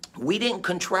 We didn't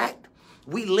contract.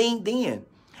 We leaned in.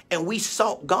 And we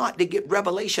sought God to get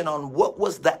revelation on what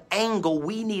was the angle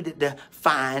we needed to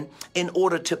find in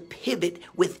order to pivot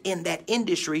within that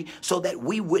industry so that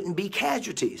we wouldn't be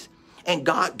casualties. And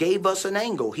God gave us an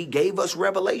angle. He gave us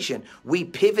revelation. We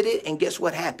pivoted, and guess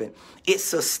what happened? It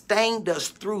sustained us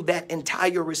through that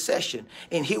entire recession.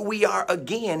 And here we are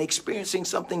again experiencing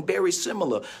something very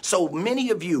similar. So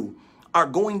many of you are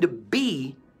going to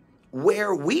be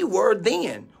where we were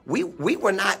then. We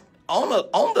were not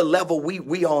on the level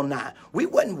we on now. We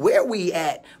wasn't where we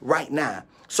at right now.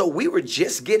 So we were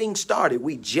just getting started.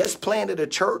 We just planted a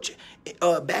church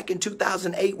back in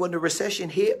 2008 when the recession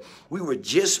hit. We were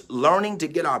just learning to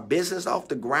get our business off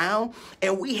the ground,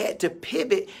 and we had to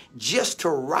pivot just to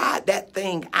ride that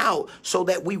thing out so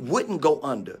that we wouldn't go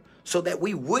under, so that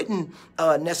we wouldn't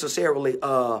necessarily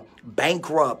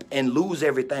bankrupt and lose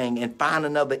everything and find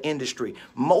another industry.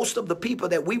 Most of the people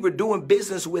that we were doing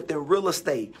business with in real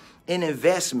estate, in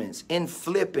investments, in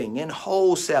flipping, in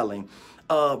wholesaling,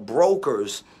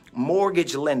 brokers,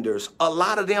 mortgage lenders, a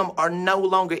lot of them are no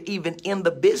longer even in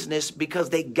the business because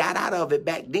they got out of it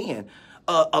back then.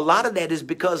 A lot of that is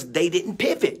because they didn't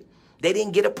pivot. They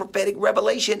didn't get a prophetic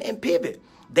revelation and pivot.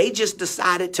 They just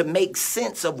decided to make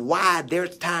sense of why their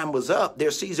time was up,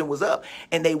 their season was up,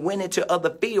 and they went into other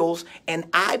fields. And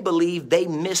I believe they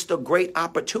missed a great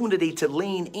opportunity to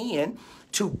lean in,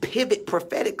 to pivot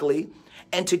prophetically,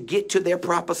 and to get to their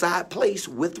prophesied place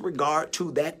with regard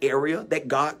to that area that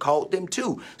God called them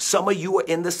to. Some of you are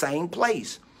in the same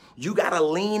place. You got to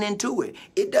lean into it.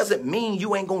 It doesn't mean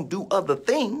you ain't going to do other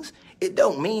things. It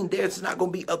don't mean there's not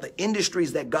going to be other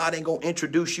industries that God ain't going to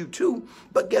introduce you to.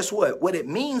 But guess what? What it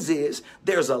means is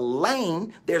there's a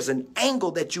lane, there's an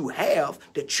angle that you have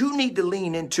that you need to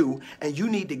lean into, and you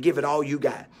need to give it all you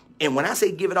got. And when I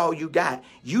say give it all you got,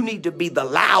 you need to be the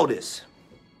loudest.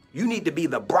 You need to be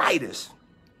the brightest.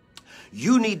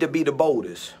 You need to be the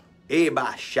boldest.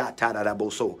 Everybody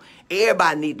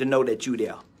need to know that you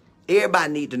there.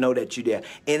 Everybody need to know that you're there.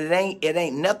 And it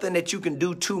ain't nothing that you can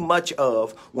do too much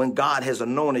of when God has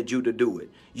anointed you to do it.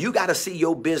 You got to see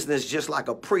your business just like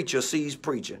a preacher sees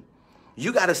preaching.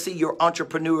 You got to see your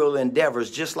entrepreneurial endeavors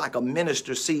just like a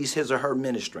minister sees his or her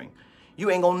ministering. You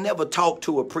ain't going to never talk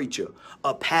to a preacher,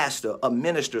 a pastor, a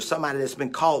minister, somebody that's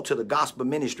been called to the gospel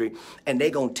ministry, and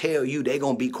they going to tell you they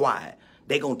going to be quiet.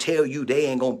 They going to tell you they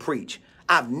ain't going to preach.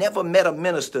 I've never met a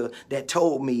minister that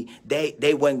told me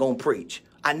they wasn't going to preach.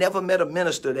 I never met a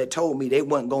minister that told me they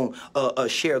weren't going to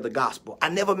share the gospel. I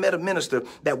never met a minister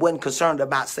that wasn't concerned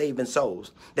about saving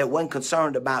souls, that wasn't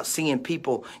concerned about seeing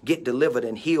people get delivered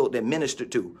and healed and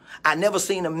ministered to. I never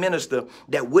seen a minister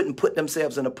that wouldn't put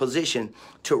themselves in a position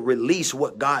to release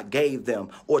what God gave them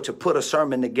or to put a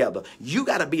sermon together. You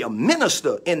got to be a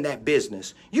minister in that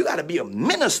business. You got to be a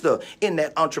minister in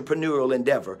that entrepreneurial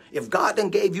endeavor. If God done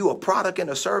gave you a product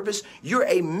and a service, you're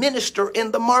a minister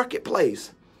in the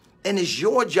marketplace. And it's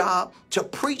your job to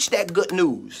preach that good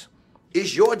news.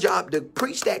 It's your job to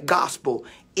preach that gospel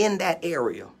in that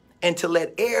area and to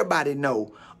let everybody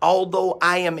know although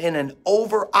I am in an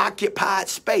overoccupied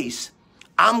space,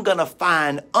 I'm going to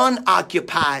find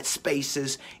unoccupied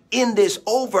spaces in this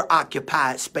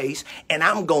overoccupied space, and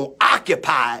I'm going to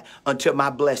occupy it until my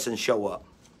blessings show up.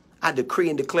 I decree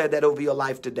and declare that over your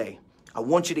life today. I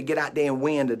want you to get out there and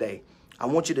win today. I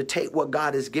want you to take what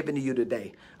God has given to you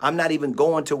today. I'm not even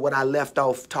going to what I left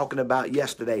off talking about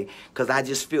yesterday, because I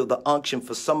just feel the unction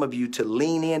for some of you to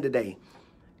lean in today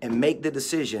and make the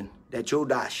decision that you're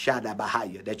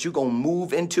that you're going to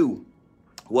move into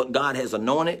what God has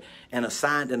anointed and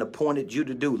assigned and appointed you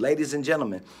to do. Ladies and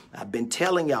gentlemen, I've been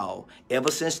telling y'all ever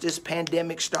since this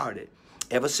pandemic started,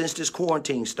 ever since this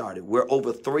quarantine started, we're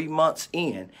over 3 months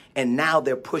in, and now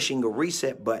they're pushing a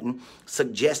reset button,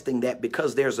 suggesting that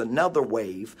because there's another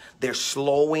wave, they're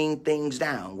slowing things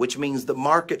down, which means the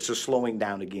markets are slowing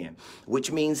down again,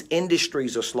 which means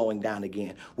industries are slowing down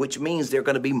again, which means there are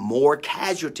going to be more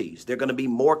casualties. There are going to be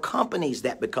more companies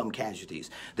that become casualties.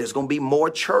 There's going to be more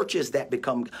churches that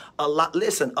become a lot.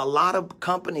 Listen, a lot of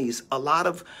companies, a lot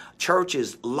of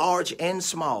churches, large and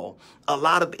small, a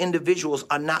lot of individuals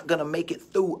are not going to make it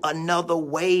through another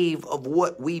wave of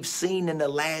what we've seen in the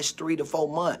last 3 to 4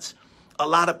 months. A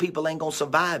lot of people ain't going to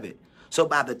survive it. So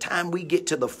by the time we get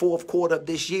to the fourth quarter of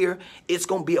this year, it's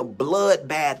going to be a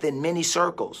bloodbath in many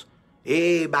circles.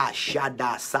 Thank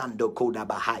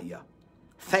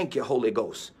you, Holy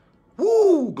Ghost.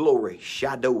 Woo, glory.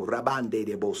 Shadow rabande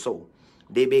de boso.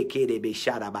 Debe debe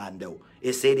shadabando.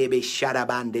 It's going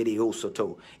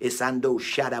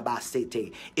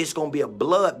to be a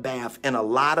bloodbath in a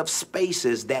lot of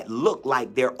spaces that look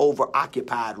like they're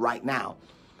overoccupied right now.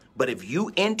 But if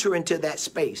you enter into that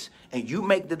space and you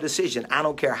make the decision, I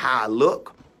don't care how I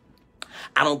look,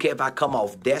 I don't care if I come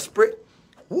off desperate.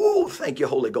 Woo, thank you,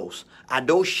 Holy Ghost. I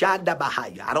don't care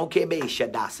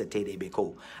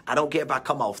if I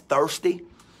come off thirsty.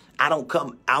 I don't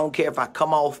care if I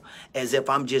come off as if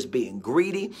I'm just being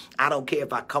greedy. I don't care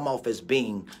if I come off as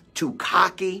being too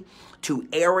cocky, too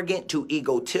arrogant, too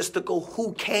egotistical.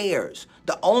 Who cares?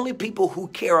 The only people who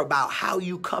care about how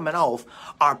you coming off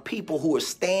are people who are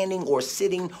standing or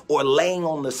sitting or laying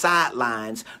on the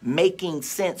sidelines, making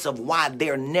sense of why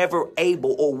they're never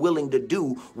able or willing to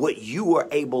do what you are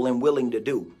able and willing to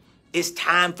do. It's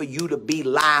time for you to be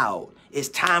loud. It's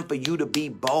time for you to be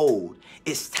bold.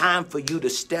 It's time for you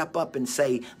to step up and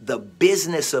say, the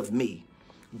business of me,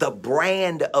 the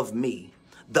brand of me,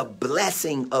 the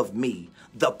blessing of me,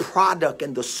 the product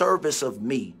and the service of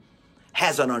me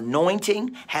has an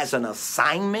anointing, has an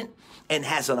assignment, and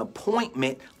has an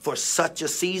appointment for such a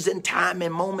season, time,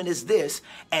 and moment as this.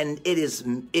 And it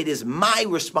is my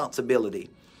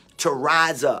responsibility to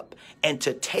rise up and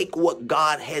to take what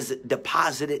God has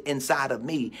deposited inside of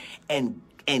me and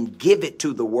give it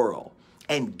to the world.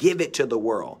 And give it to the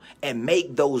world and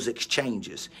make those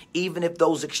exchanges. Even if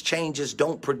those exchanges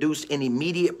don't produce an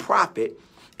immediate profit,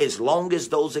 as long as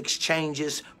those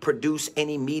exchanges produce an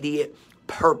immediate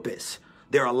purpose.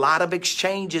 There are a lot of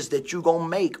exchanges that you're going to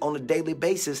make on a daily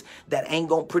basis that ain't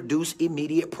going to produce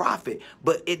immediate profit.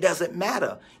 But it doesn't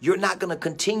matter. You're not going to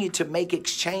continue to make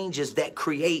exchanges that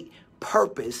create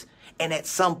purpose. And at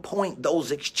some point,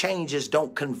 those exchanges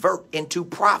don't convert into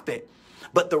profit.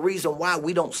 But the reason why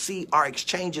we don't see our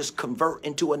exchanges convert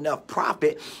into enough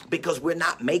profit, because we're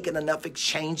not making enough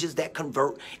exchanges that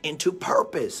convert into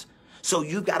purpose. So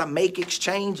you got to make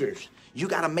exchanges. You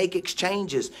got to make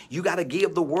exchanges. You got to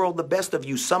give the world the best of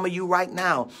you. Some of you right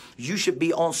now, you should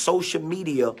be on social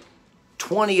media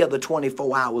 20 of the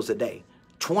 24 hours a day,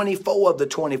 24 of the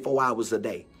 24 hours a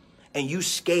day. And you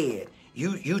scared,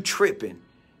 you tripping,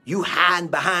 you hiding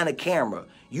behind a camera.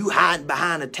 You hiding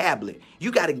behind a tablet. You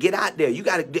got to get out there.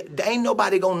 Ain't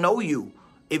nobody going to know you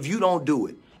if you don't do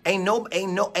it. Ain't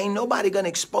nobody going to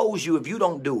expose you if you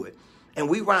don't do it. And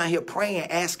we around here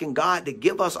praying, asking God to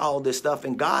give us all this stuff.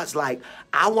 And God's like,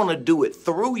 I want to do it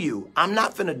through you. I'm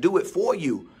not finna do it for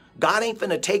you. God ain't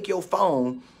finna take your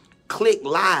phone, click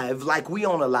live like we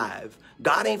on a live.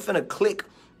 God ain't finna click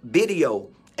video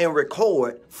and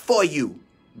record for you.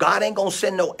 God ain't going to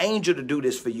send no angel to do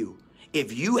this for you.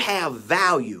 If you have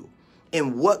value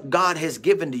in what God has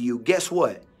given to you, guess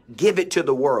what? Give it to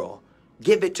the world.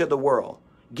 Give it to the world.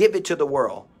 Give it to the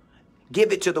world.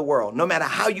 Give it to the world. No matter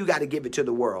how you got to give it to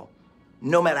the world.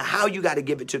 No matter how you got to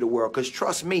give it to the world. Because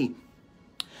trust me,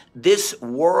 this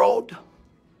world,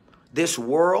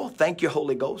 thank you,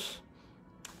 Holy Ghost.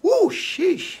 Woo,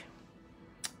 sheesh.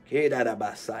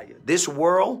 This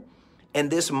world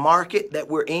and this market that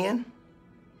we're in,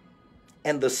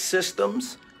 and the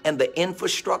systems and the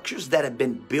infrastructures that have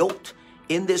been built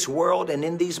in this world and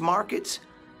in these markets,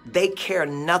 they care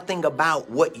nothing about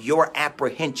what your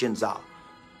apprehensions are.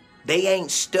 They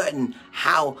ain't studying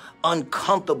how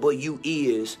uncomfortable you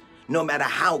is, no matter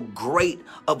how great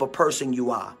of a person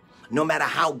you are, no matter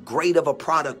how great of a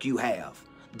product you have.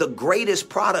 The greatest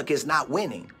product is not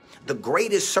winning. The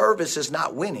greatest service is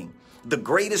not winning. The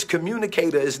greatest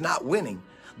communicator is not winning.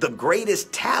 The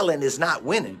greatest talent is not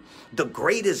winning. The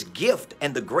greatest gift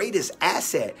and the greatest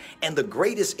asset and the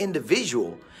greatest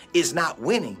individual is not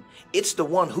winning. It's the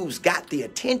one who's got the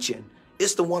attention.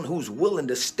 It's the one who's willing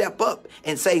to step up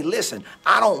and say, listen,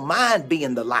 I don't mind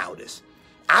being the loudest.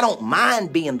 I don't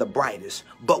mind being the brightest,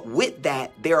 but with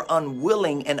that, they're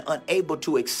unwilling and unable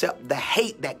to accept the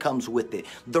hate that comes with it,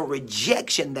 the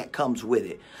rejection that comes with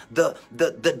it,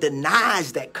 the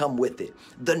denies that come with it,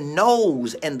 the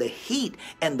no's and the heat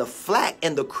and the flack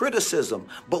and the criticism.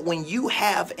 But when you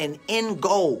have an end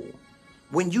goal,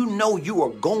 when you know you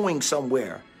are going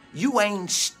somewhere, you ain't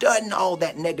studying all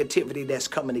that negativity that's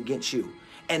coming against you.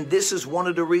 And this is one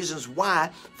of the reasons why,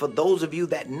 for those of you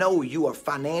that know you are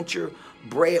financial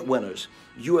breadwinners,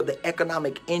 you are the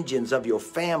economic engines of your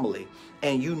family,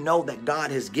 and you know that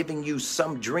God has given you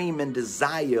some dream and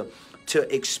desire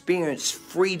to experience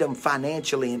freedom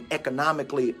financially and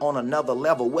economically on another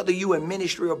level. Whether you in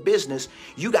ministry or business,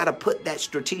 you got to put that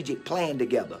strategic plan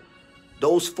together.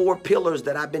 Those 4 pillars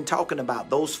that I've been talking about,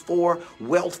 those 4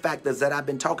 wealth factors that I've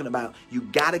been talking about, you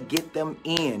got to get them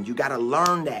in. You got to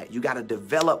learn that. You got to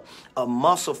develop a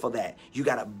muscle for that. You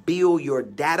got to build your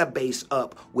database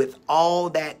up with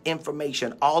all that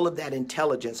information, all of that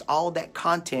intelligence, all that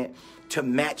content to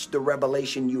match the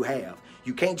revelation you have.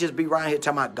 You can't just be around here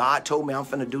talking about God told me I'm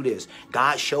finna do this.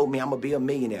 God showed me I'm gonna be a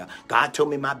millionaire. God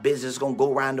told me my business is gonna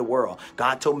go around the world.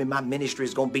 God told me my ministry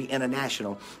is gonna be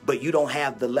international. But you don't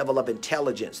have the level of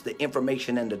intelligence, the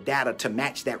information and the data to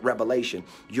match that revelation.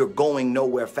 You're going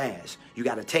nowhere fast. You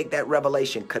got to take that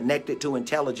revelation, connect it to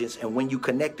intelligence. And when you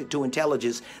connect it to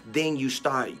intelligence, then you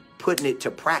start putting it to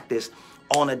practice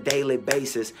on a daily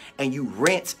basis, and you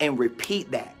rinse and repeat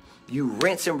that. You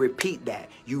rinse and repeat that.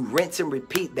 You rinse and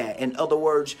repeat that. In other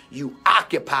words, you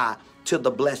occupy till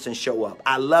the blessings show up.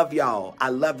 I love y'all. I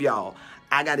love y'all.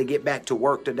 I got to get back to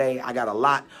work today. I got a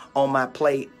lot on my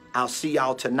plate. I'll see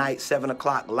y'all tonight, 7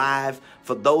 o'clock live.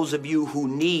 For those of you who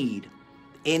need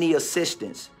any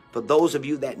assistance, for those of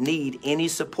you that need any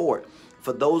support,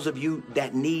 for those of you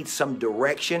that need some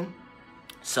direction,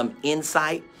 some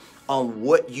insight on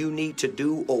what you need to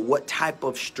do or what type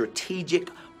of strategic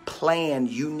plan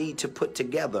you need to put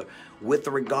together with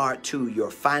regard to your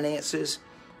finances,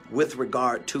 with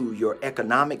regard to your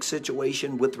economic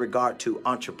situation, with regard to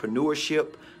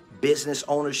entrepreneurship, business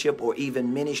ownership, or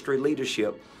even ministry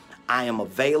leadership, I am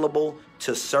available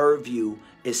to serve you,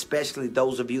 especially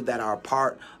those of you that are a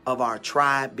part of our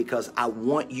tribe, because I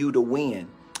want you to win.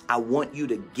 I want you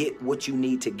to get what you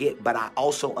need to get, but I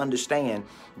also understand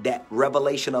that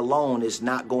revelation alone is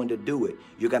not going to do it.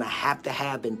 You're going to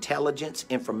have intelligence,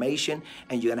 information,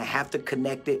 and you're going to have to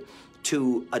connect it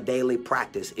to a daily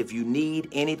practice. If you need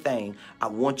anything, I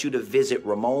want you to visit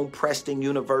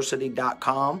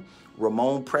Ramoneprestonuniversity.com.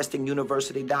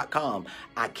 Ramoneprestonuniversity.com.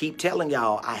 I keep telling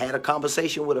y'all, I had a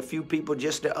conversation with a few people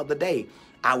just the other day.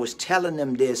 I was telling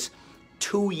them this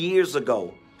 2 years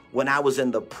ago when I was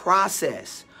in the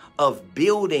process of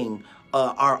building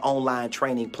our online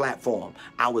training platform.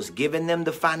 I was giving them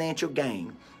the financial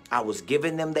game. I was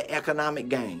giving them the economic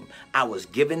game. I was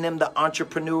giving them the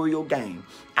entrepreneurial game.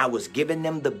 I was giving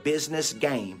them the business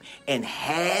game. And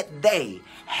had they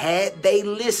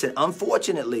listened,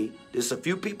 unfortunately, there's a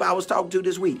few people I was talking to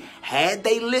this week, had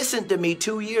they listened to me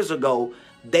 2 years ago,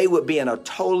 they would be in a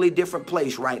totally different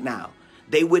place right now.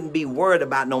 They wouldn't be worried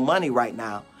about no money right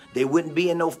now. They wouldn't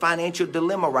be in no financial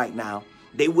dilemma right now.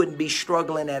 They wouldn't be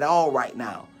struggling at all right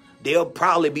now. They'll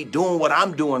probably be doing what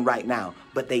I'm doing right now.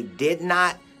 But they did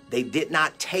not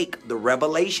take the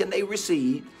revelation they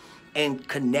received and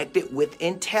connect it with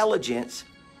intelligence,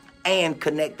 and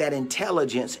connect that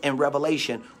intelligence and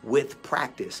revelation with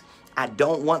practice. I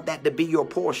don't want that to be your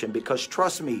portion, because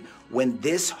trust me, when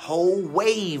this whole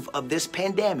wave of this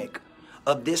pandemic,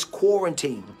 of this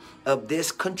quarantine, of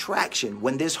this contraction,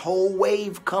 when this whole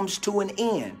wave comes to an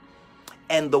end,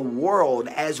 and the world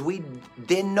as we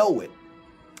then know it,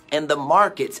 and the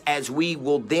markets as we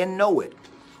will then know it,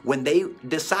 when they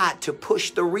decide to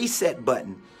push the reset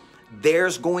button,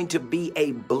 there's going to be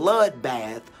a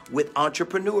bloodbath with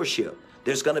entrepreneurship.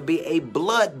 There's going to be a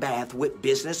bloodbath with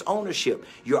business ownership.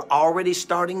 You're already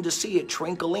starting to see it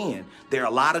trickle in. There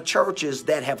are a lot of churches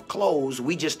that have closed.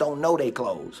 We just don't know they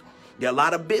closed. There are a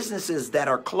lot of businesses that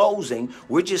are closing.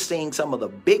 We're just seeing some of the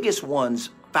biggest ones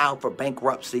filed for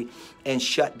bankruptcy and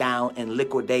shut down and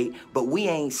liquidate, but we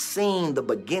ain't seen the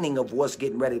beginning of what's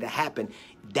getting ready to happen.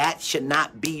 That should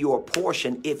not be your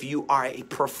portion if you are a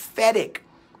prophetic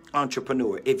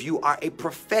entrepreneur, if you are a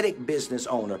prophetic business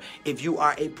owner, if you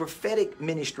are a prophetic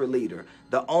ministry leader.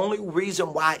 The only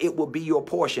reason why it will be your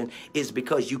portion is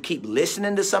because you keep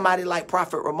listening to somebody like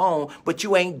Prophet Ramon, but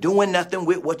you ain't doing nothing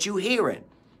with what you hearing.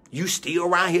 You still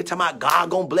around here talking about God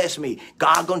gonna bless me,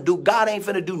 God ain't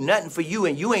finna do nothing for you,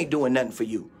 and you ain't doing nothing for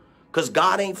you. Because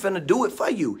God ain't finna do it for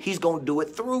you. He's gonna do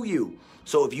it through you.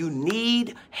 So if you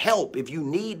need help, if you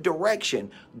need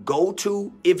direction,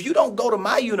 if you don't go to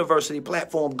my university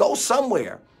platform, go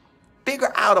somewhere.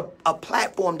 Figure out a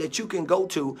platform that you can go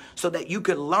to so that you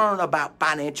can learn about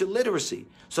financial literacy,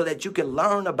 so that you can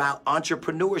learn about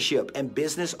entrepreneurship and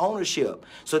business ownership,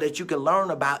 so that you can learn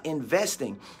about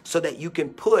investing, so that you can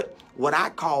put what I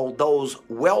call those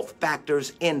wealth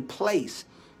factors in place.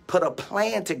 Put a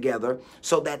plan together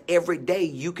so that every day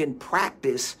you can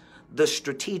practice the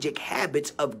strategic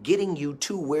habits of getting you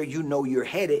to where you know you're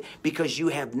headed, because you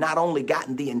have not only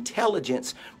gotten the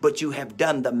intelligence, but you have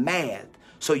done the math.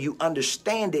 So you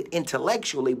understand it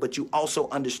intellectually, but you also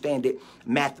understand it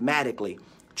mathematically.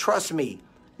 Trust me,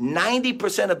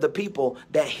 90% of the people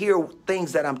that hear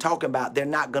things that I'm talking about, they're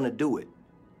not going to do it.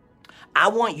 I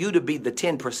want you to be the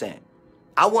 10%.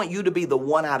 I want you to be the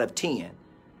 1 out of 10.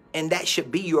 And that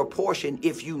should be your portion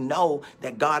if you know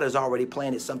that God has already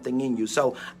planted something in you.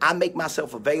 So I make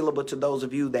myself available to those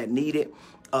of you that need it.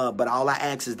 But all I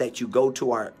ask is that you go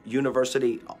to our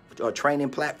university training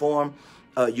platform.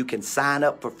 You can sign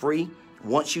up for free.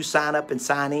 Once you sign up and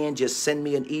sign in, just send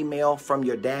me an email from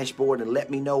your dashboard and let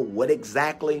me know what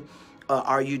exactly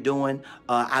are you doing.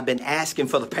 I've been asking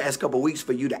for the past couple of weeks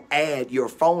for you to add your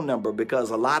phone number, because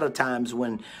a lot of times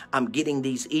when I'm getting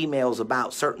these emails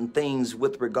about certain things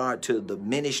with regard to the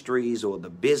ministries or the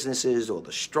businesses or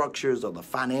the structures or the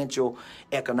financial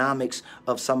economics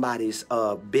of somebody's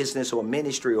business or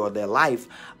ministry or their life,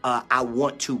 I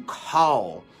want to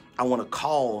call. I want to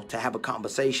call to have a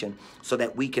conversation so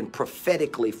that we can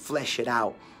prophetically flesh it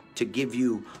out to give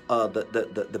you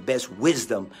the best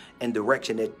wisdom and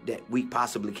direction that we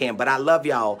possibly can. But I love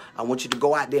y'all. I want you to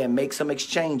go out there and make some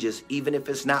exchanges, even if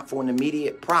it's not for an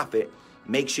immediate profit.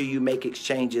 Make sure you make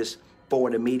exchanges for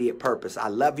an immediate purpose. I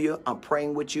love you. I'm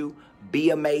praying with you. Be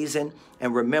amazing.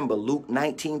 And remember, Luke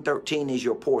 19:13 is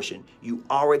your portion. You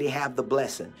already have the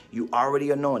blessing. You already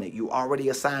anointed. You already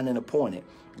assigned and appointed.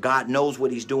 God knows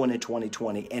what he's doing in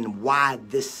 2020 and why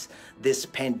this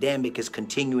pandemic is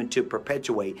continuing to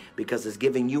perpetuate, because it's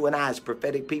giving you and I as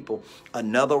prophetic people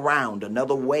another round,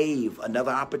 another wave,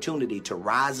 another opportunity to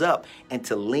rise up and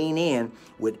to lean in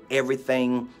with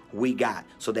everything we got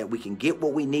so that we can get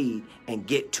what we need and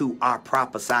get to our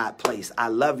prophesied place. I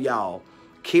love y'all.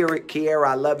 Kiera,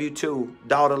 I love you too.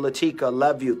 Daughter Latika,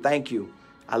 love you. Thank you.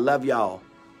 I love y'all.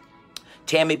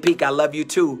 Tammy Peak, I love you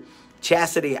too.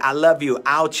 Chastity, I love you.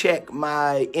 I'll check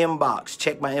my inbox.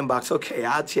 Check my inbox. Okay,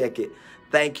 I'll check it.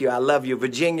 Thank you. I love you.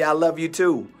 Virginia, I love you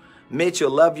too.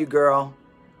 Mitchell, love you, girl.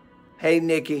 Hey,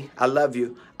 Nikki, I love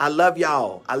you. I love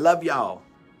y'all. I love y'all.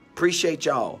 Appreciate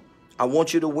y'all. I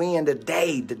want you to win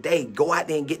today. Go out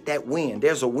there and get that win.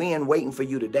 There's a win waiting for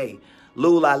you today.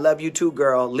 Lula, I love you too,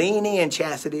 girl. Lean in,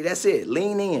 Chastity. That's it.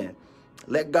 Lean in.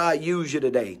 Let God use you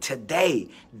today. Today,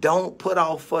 don't put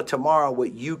off for tomorrow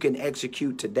what you can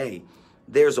execute today.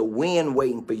 There's a win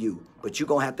waiting for you, but you're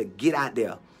going to have to get out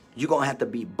there. You're going to have to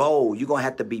be bold. You're going to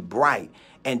have to be bright.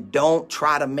 And don't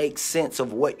try to make sense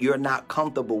of what you're not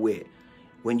comfortable with.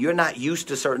 When you're not used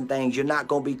to certain things, you're not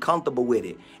going to be comfortable with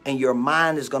it. And your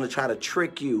mind is going to try to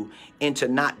trick you into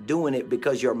not doing it,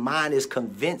 because your mind is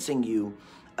convincing you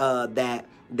that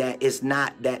it's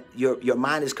not, that your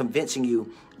mind is convincing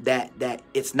you that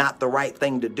it's not the right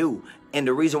thing to do. And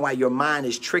the reason why your mind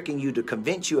is tricking you to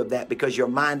convince you of that, because your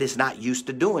mind is not used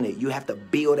to doing it. You have to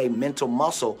build a mental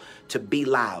muscle to be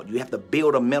loud. You have to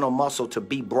build a mental muscle to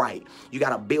be bright. You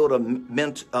got to build a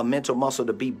mental muscle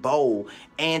to be bold,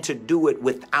 and to do it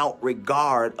without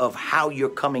regard of how you're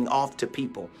coming off to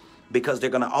people. Because there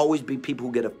are going to always be people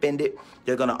who get offended.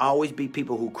 There are going to always be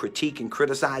people who critique and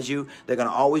criticize you. There are going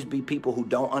to always be people who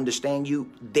don't understand you.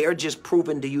 They're just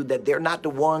proving to you that they're not the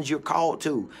ones you're called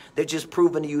to. They're just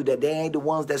proving to you that they ain't the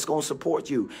ones that's going to support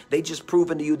you. They just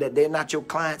proving to you that they're not your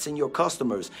clients and your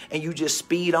customers. And you just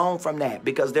speed on from that,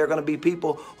 because there are going to be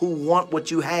people who want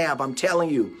what you have, I'm telling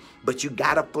you. But you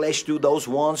got to flesh through those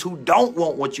ones who don't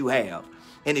want what you have.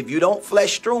 And if you don't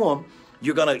flesh through them,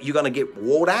 you're gonna get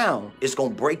wore down. It's gonna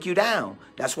break you down.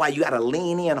 That's why you gotta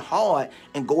lean in hard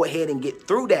and go ahead and get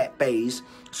through that phase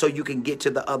so you can get to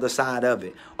the other side of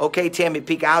it. Okay, Tammy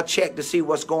Peak, I'll check to see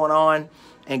what's going on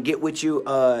and get with you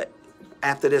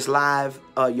after this live.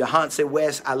 Johansen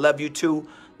West, I love you too.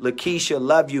 Lakeisha,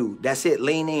 love you. That's it.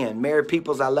 Lean in. Mary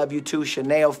Peoples, I love you too.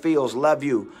 Chanel Fields, love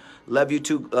you. Love you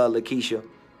too, Lakeisha.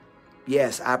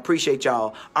 Yes, I appreciate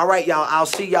y'all. All right, y'all. I'll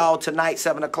see y'all tonight,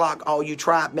 7 o'clock, all you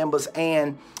tribe members.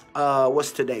 And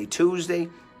what's today? Tuesday,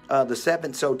 the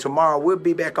 7th. So tomorrow we'll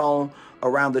be back on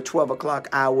around the 12 o'clock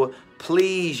hour.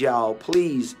 Please, y'all,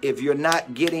 please, if you're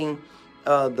not getting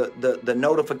the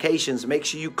notifications, make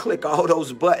sure you click all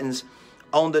those buttons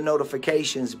on the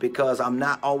notifications, because I'm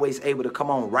not always able to come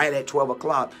on right at 12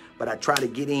 o'clock, but I try to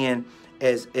get in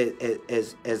as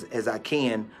I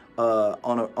can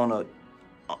on a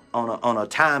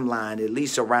timeline, at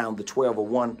least around the 12 or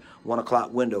 1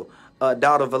 o'clock window.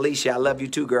 Daughter Valicia, I love you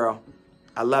too, girl.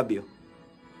 I love you.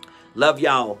 Love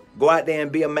y'all. Go out there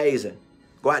and be amazing.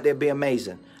 Go out there and be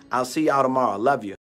amazing. I'll see y'all tomorrow. Love you.